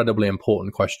 an incredibly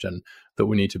important question that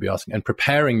we need to be asking. And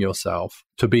preparing yourself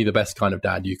to be the best kind of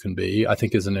dad you can be, I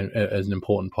think, is an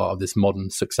important part of this modern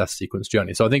success sequence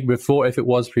journey. So I think before, if it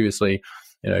was previously,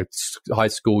 high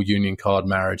school, union card,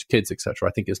 marriage, kids, etc.,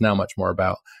 I think it's now much more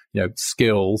about,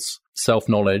 skills,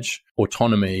 self-knowledge,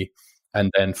 autonomy, and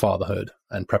then fatherhood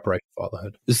and preparation for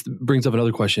fatherhood. This brings up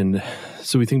another question.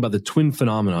 So we think about the twin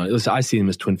phenomenon. At least I see them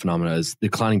as twin phenomena, as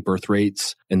declining birth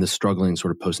rates and the struggling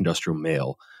sort of post-industrial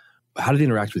male. How do they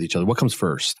interact with each other? What comes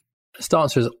first? The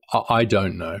answer is, I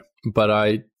don't know, but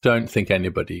I don't think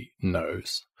anybody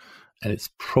knows. And it's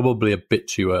probably a bit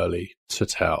too early to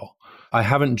tell. I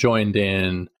haven't joined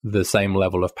in the same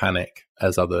level of panic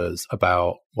as others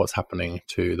about what's happening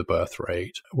to the birth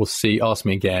rate. We'll see. Ask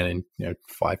me again in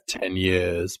 5-10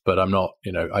 years, but I'm not.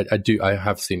 I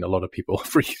have seen a lot of people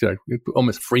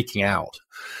almost freaking out.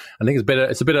 I think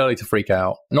it's a bit early to freak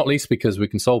out, not least because we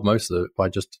can solve most of it by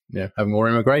just having more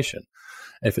immigration.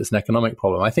 If it's an economic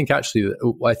problem, I think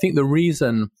the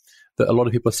reason that a lot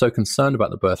of people are so concerned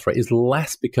about the birth rate is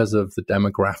less because of the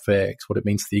demographics, what it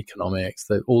means to the economics,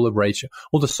 all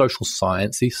the social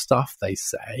sciencey stuff they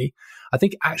say. I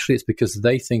think actually it's because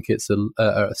they think it's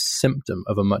a symptom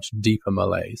of a much deeper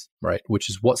malaise, right? Which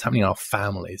is what's happening in our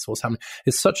families, what's happening.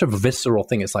 It's such a visceral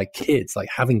thing. It's like kids, like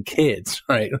having kids,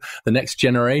 right? The next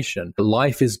generation,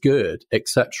 life is good,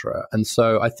 etc. And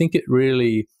so I think it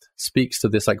really speaks to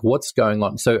this, like what's going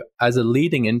on. So as a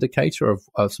leading indicator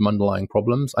of some underlying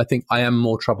problems, I think I am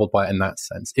more troubled by it in that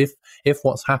sense. If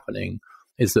what's happening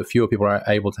is that fewer people are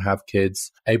able to have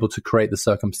kids, able to create the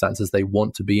circumstances they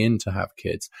want to be in to have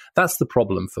kids, that's the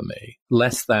problem for me.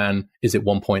 Less than, is it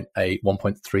 1.8,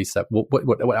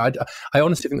 1.37? I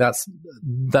honestly think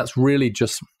that's really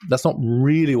that's not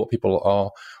really what people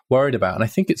are worried about. And I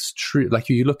think it's true. Like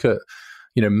you look at,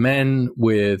 men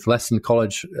with less than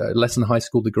high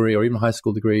school degree or even high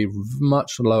school degree,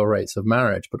 much lower rates of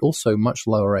marriage, but also much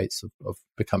lower rates of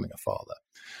becoming a father.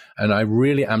 And I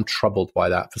really am troubled by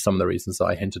that for some of the reasons that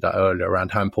I hinted at earlier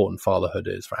around how important fatherhood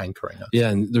is for anchoring us. Yeah,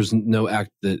 and there's no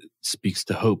act that speaks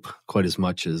to hope quite as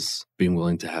much as being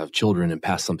willing to have children and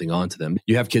pass something on to them.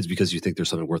 You have kids because you think there's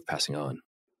something worth passing on.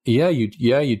 Yeah,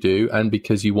 you do, and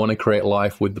because you want to create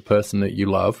life with the person that you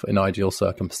love in ideal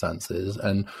circumstances,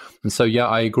 and so yeah,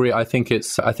 I agree. I think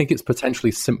it's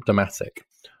potentially symptomatic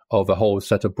of a whole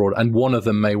set of broad, and one of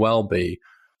them may well be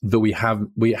that we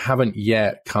haven't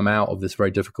yet come out of this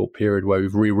very difficult period where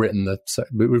we've rewritten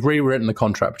the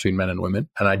contract between men and women,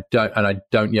 and I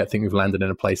don't yet think we've landed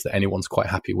in a place that anyone's quite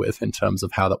happy with in terms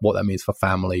of what that means for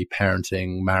family,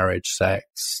 parenting, marriage,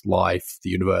 sex, life,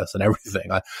 the universe, and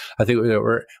everything. I think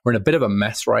we're in a bit of a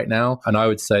mess right now, and I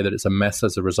would say that it's a mess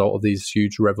as a result of these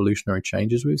huge revolutionary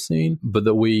changes we've seen. But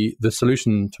that the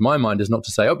solution to my mind is not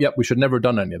to say, oh, yep, we should never have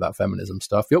done any of that feminism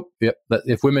stuff. Yep, that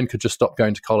if women could just stop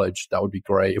going to college, that would be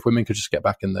great. If women could just get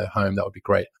back in their home, that would be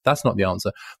great. That's not the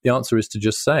answer. The answer is to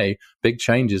just say, big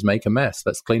changes make a mess.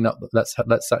 Let's clean up. Let's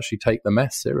actually take the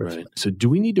mess seriously. Right. So do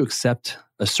we need to accept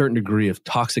a certain degree of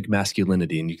toxic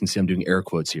masculinity? And you can see I'm doing air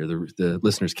quotes here. The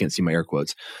listeners can't see my air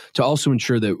quotes. To also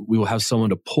ensure that we will have someone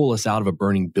to pull us out of a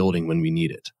burning building when we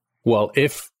need it. Well,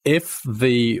 if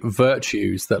the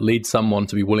virtues that lead someone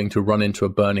to be willing to run into a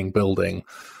burning building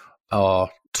are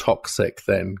toxic,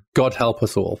 then God help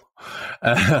us all.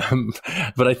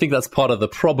 But I think that's part of the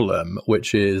problem,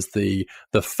 which is the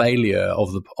failure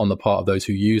on the part of those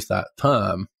who use that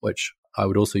term, which I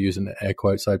would also use in air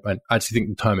quotes. I actually think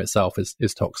the term itself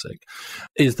is toxic,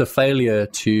 is the failure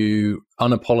to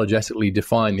unapologetically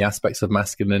define the aspects of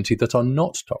masculinity that are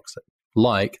not toxic,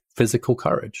 like physical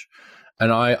courage.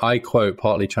 And I quote,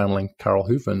 partly channeling Carol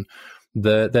Hooven,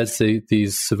 there's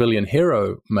these civilian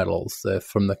hero medals. They're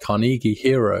from the Carnegie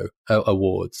Hero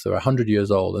Awards. They're 100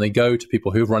 years old, and they go to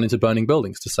people who've run into burning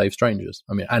buildings to save strangers.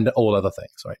 I mean, and all other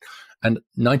things, right? And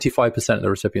 95% of the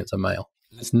recipients are male.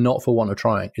 It's not for want of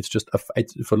trying. It's just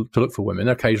to look for women.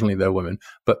 Occasionally they're women,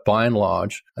 but by and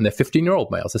large, and they're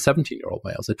 15-year-old males, they're 17-year-old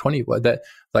males, they're 20. They're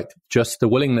like just the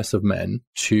willingness of men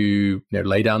to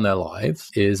lay down their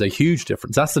lives is a huge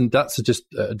difference. That's just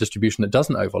a distribution that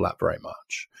doesn't overlap very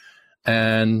much.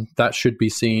 And that should be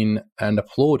seen and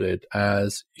applauded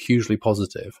as hugely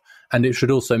positive. And it should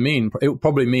also it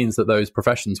probably means that those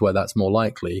professions where that's more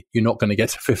likely, you're not going to get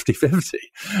to 50-50,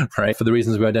 right? For the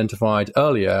reasons we identified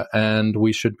earlier. And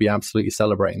we should be absolutely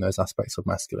celebrating those aspects of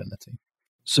masculinity.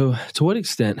 So to what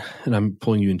extent, and I'm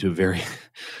pulling you into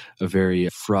a very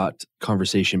fraught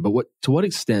conversation, but to what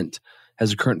extent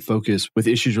has the current focus with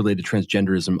issues related to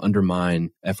transgenderism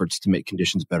undermine efforts to make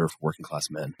conditions better for working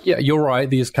class men? Yeah, you're right.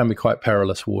 These can be quite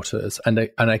perilous waters. And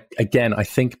again, I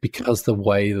think because the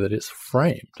way that it's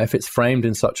framed, if it's framed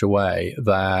in such a way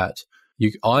that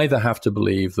you either have to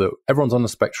believe that everyone's on the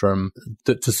spectrum,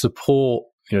 that to support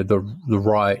the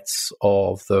rights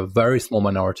of the very small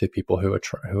minority of people who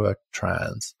are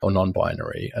trans or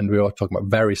non-binary, and we are talking about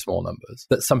very small numbers,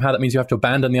 that somehow that means you have to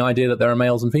abandon the idea that there are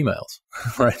males and females,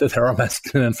 right? That there are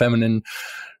masculine and feminine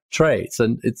traits.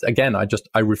 And it's, again,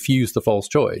 I refuse the false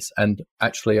choice. And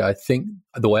actually, I think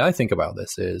the way I think about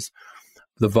this is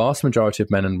the vast majority of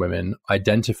men and women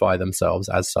identify themselves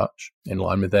as such in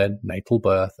line with their natal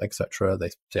birth, etc.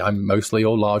 They say, I'm mostly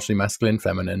or largely masculine,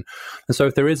 feminine. And so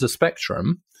if there is a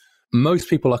spectrum, most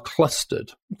people are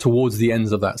clustered towards the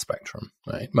ends of that spectrum,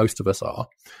 right? Most of us are.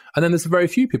 And then there's very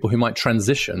few people who might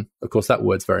transition. Of course, that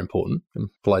word's very important,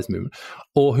 implies movement,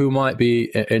 or who might be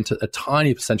into a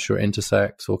tiny percentage or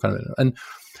intersex or kind of,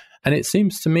 and it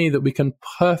seems to me that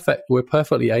we're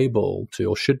perfectly able to,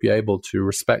 or should be able to,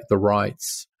 respect the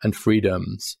rights and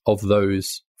freedoms of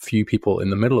those few people in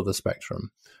the middle of the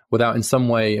spectrum without in some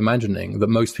way imagining that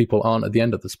most people aren't at the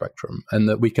end of the spectrum. And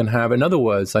that we can have, in other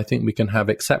words, I think we can have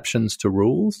exceptions to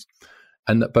rules,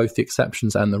 and that both the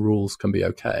exceptions and the rules can be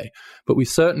okay. But we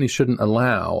certainly shouldn't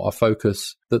allow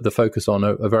the focus on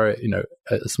a very,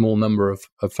 a small number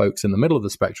of folks in the middle of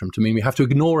the spectrum to mean we have to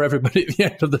ignore everybody at the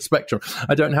end of the spectrum.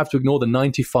 I don't have to ignore the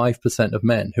 95% of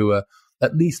men who are,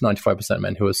 at least 95% of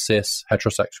men who are cis,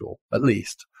 heterosexual, at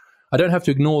least. I don't have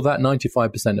to ignore that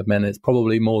 95% of men. It's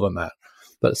probably more than that.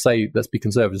 But let's be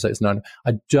conservative, say it's 9.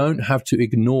 I don't have to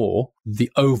ignore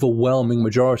the overwhelming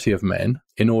majority of men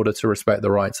in order to respect the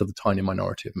rights of the tiny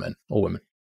minority of men or women.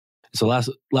 So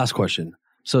last question.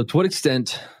 So to what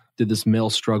extent did this male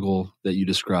struggle that you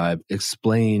describe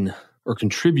explain or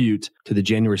contribute to the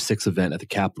January 6th event at the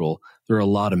Capitol? There are a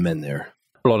lot of men there.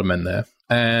 A lot of men there.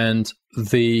 And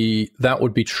that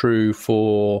would be true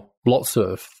for lots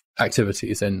of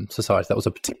activities in society. That was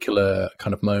a particular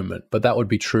kind of moment, but that would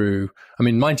be true. I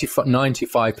mean,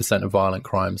 95% of violent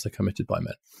crimes are committed by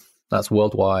men. That's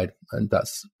worldwide, and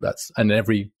that's and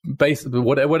every base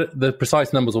what the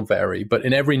precise numbers will vary, but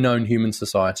in every known human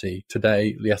society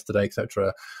today, yesterday,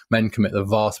 etc., men commit the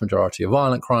vast majority of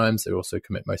violent crimes. They also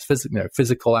commit most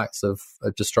physical acts of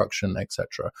destruction,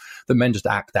 etc. That men just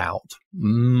act out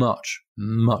much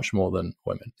more than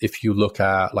women. If you look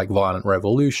at like violent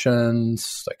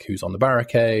revolutions, like who's on the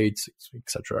barricades,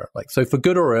 etc. Like, so for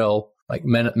good or ill, like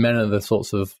men are the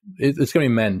sorts of, it's going to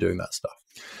be men doing that stuff.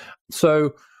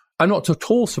 So I'm not at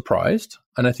all surprised,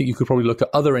 and I think you could probably look at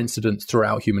other incidents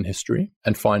throughout human history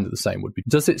and find that the same would be.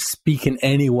 Does it speak in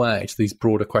any way to these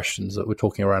broader questions that we're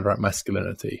talking around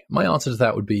masculinity? My answer to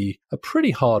that would be a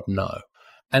pretty hard no.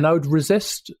 And I would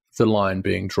resist the line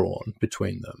being drawn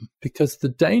between them, because the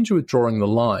danger with drawing the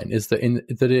line is that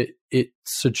it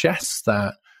suggests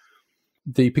that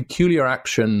the peculiar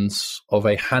actions of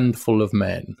a handful of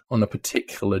men on a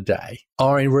particular day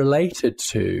are related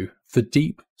to the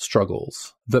deep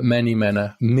struggles that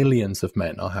millions of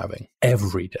men are having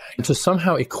every day. And to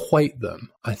somehow equate them,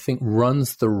 I think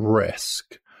runs the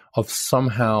risk of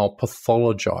somehow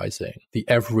pathologizing the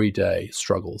everyday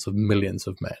struggles of millions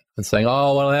of men and saying,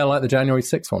 oh, well, they're like the January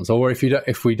 6th ones, or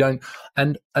if we don't.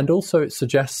 And also it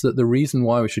suggests that the reason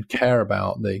why we should care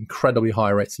about the incredibly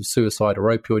high rates of suicide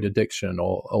or opioid addiction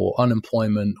or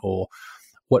unemployment or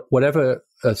whatever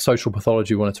social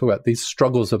pathology you want to talk about, these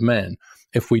struggles of men,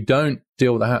 if we don't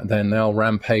deal with that, then they'll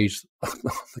rampage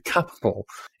the capital,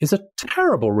 is a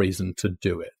terrible reason to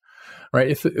do it. Right?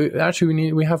 If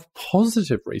we have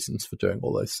positive reasons for doing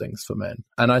all those things for men,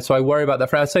 and so I worry about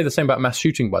that. I say the same about mass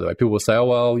shooting, by the way. People will say, "Oh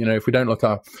well, if we don't we've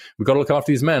got to look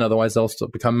after these men, otherwise they'll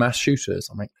become mass shooters."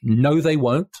 I'm like, no, they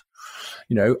won't.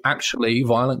 Actually,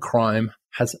 violent crime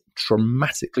has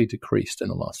dramatically decreased in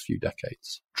the last few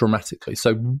decades, dramatically.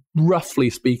 So, roughly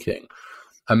speaking,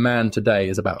 a man today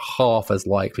is about half as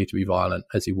likely to be violent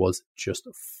as he was just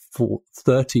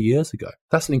 30 years ago.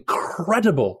 That's an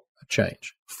incredible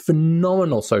change.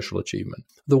 Phenomenal social achievement.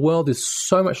 The world is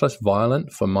so much less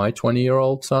violent for my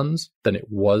 20-year-old sons than it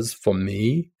was for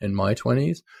me in my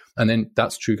 20s. And then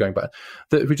that's true going back.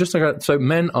 So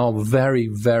men are very,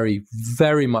 very,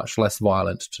 very much less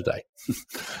violent today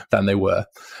than they were.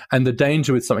 And the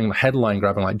danger with something headline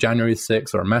grabbing like January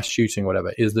 6th or a mass shooting,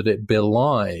 whatever, is that it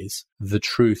belies the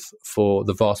truth for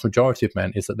the vast majority of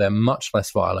men, is that they're much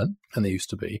less violent than they used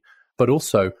to be, but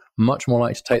also much more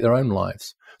likely to take their own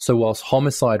lives. So whilst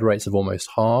homicide rates have almost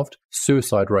halved,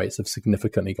 suicide rates have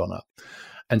significantly gone up.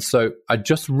 And so I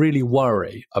just really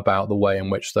worry about the way in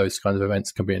which those kinds of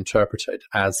events can be interpreted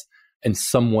as in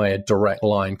some way a direct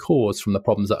line cause from the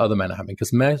problems that other men are having.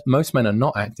 Because most men are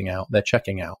not acting out, they're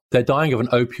checking out. They're dying of an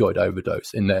opioid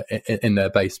overdose in their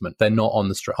basement. They're not on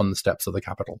the steps of the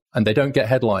Capitol. And they don't get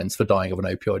headlines for dying of an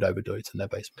opioid overdose in their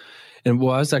basement. And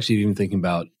well, I was actually even thinking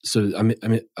about, so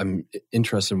I'm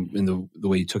interested in the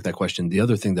way you took that question. The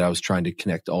other thing that I was trying to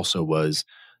connect also was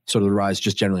sort of the rise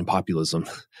just generally in populism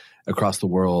across the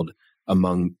world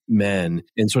among men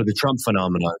and sort of the Trump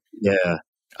phenomenon. Yeah.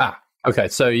 Okay,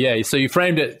 so you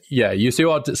framed it. Yeah, you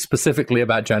asked specifically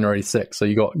about January 6th. So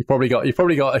you probably got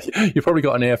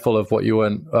an earful of what you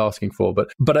weren't asking for.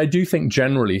 But I do think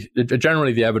generally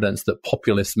the evidence that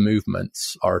populist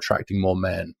movements are attracting more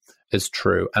men is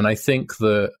true. And I think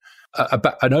that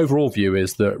an overall view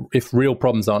is that if real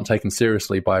problems aren't taken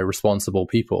seriously by responsible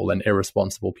people, then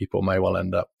irresponsible people may well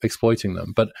end up exploiting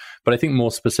them. But I think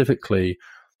more specifically,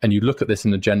 and you look at this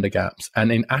in the gender gaps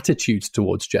and in attitudes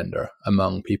towards gender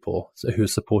among people who are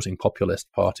supporting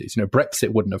populist parties.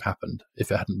 Brexit wouldn't have happened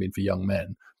if it hadn't been for young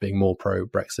men being more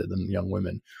pro-Brexit than young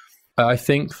women. I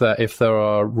think that if there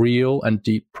are real and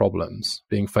deep problems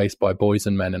being faced by boys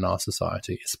and men in our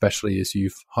society, especially as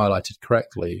you've highlighted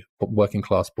correctly, working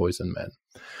class boys and men,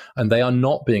 and they are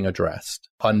not being addressed,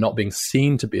 are not being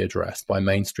seen to be addressed by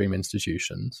mainstream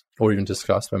institutions or even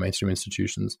discussed by mainstream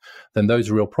institutions, then those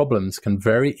real problems can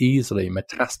very easily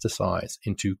metastasize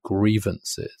into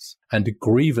grievances. And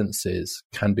grievances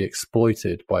can be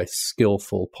exploited by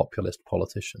skillful populist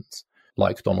politicians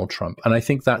like Donald Trump. And I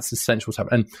think that's essential to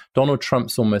happen. And Donald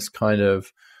Trump's almost kind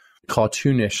of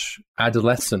cartoonish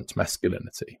adolescent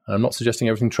masculinity. And I'm not suggesting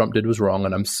everything Trump did was wrong,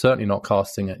 and I'm certainly not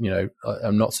casting it,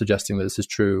 I'm not suggesting that this is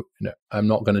true. I'm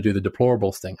not going to do the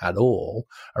deplorables thing at all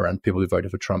around people who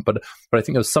voted for Trump. But I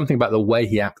think there was something about the way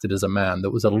he acted as a man that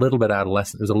was a little bit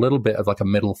adolescent. It was a little bit of like a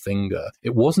middle finger.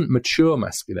 It wasn't mature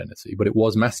masculinity, but it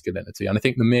was masculinity. And I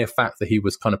think the mere fact that he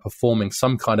was kind of performing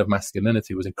some kind of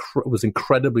masculinity was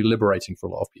incredibly liberating for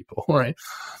a lot of people, right?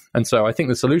 And so I think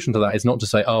the solution to that is not to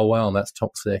say, oh, well, that's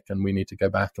toxic and we need to go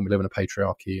back and we live in a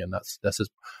patriarchy and that's just,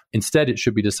 instead it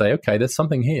should be to say, okay, there's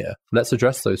something here. Let's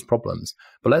address those problems.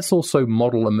 But let's also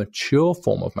model a mature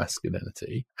form of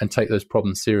masculinity and take those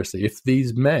problems seriously. If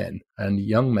these men, and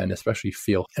young men especially,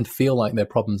 feel like their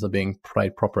problems are being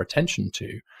paid proper attention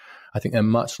to, I think they're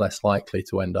much less likely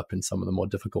to end up in some of the more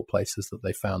difficult places that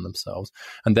they found themselves,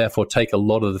 and therefore take a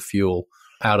lot of the fuel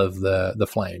out of the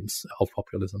flames of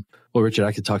populism. Well, Richard,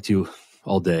 I could talk to you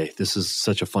all day. This is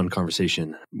such a fun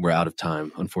conversation. We're out of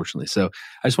time, unfortunately. So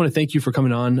I just want to thank you for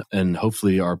coming on, and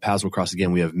hopefully our paths will cross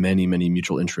again. We have many, many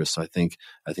mutual interests. So I think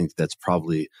that's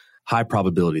probably high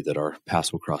probability that our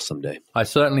paths will cross someday. I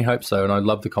certainly hope so, and I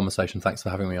love the conversation. Thanks for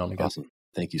having me on again. Awesome.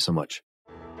 Thank you so much.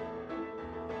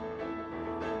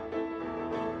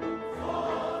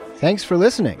 Thanks for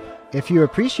listening. If you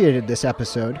appreciated this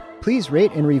episode, please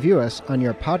rate and review us on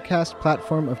your podcast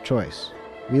platform of choice.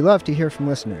 We love to hear from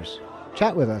listeners.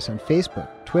 Chat with us on Facebook,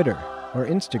 Twitter, or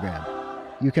Instagram.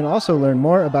 You can also learn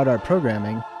more about our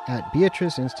programming at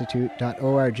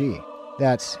beatriceinstitute.org.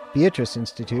 That's Beatrice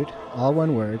Institute, all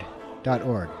one word,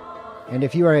 .org. And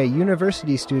if you are a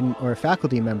university student or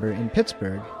faculty member in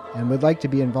Pittsburgh and would like to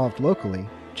be involved locally,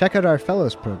 check out our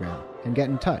Fellows program and get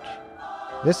in touch.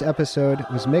 This episode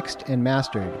was mixed and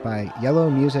mastered by Yellow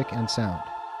Music and Sound.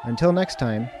 Until next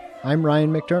time, I'm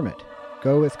Ryan McDermott.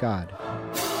 Go with God.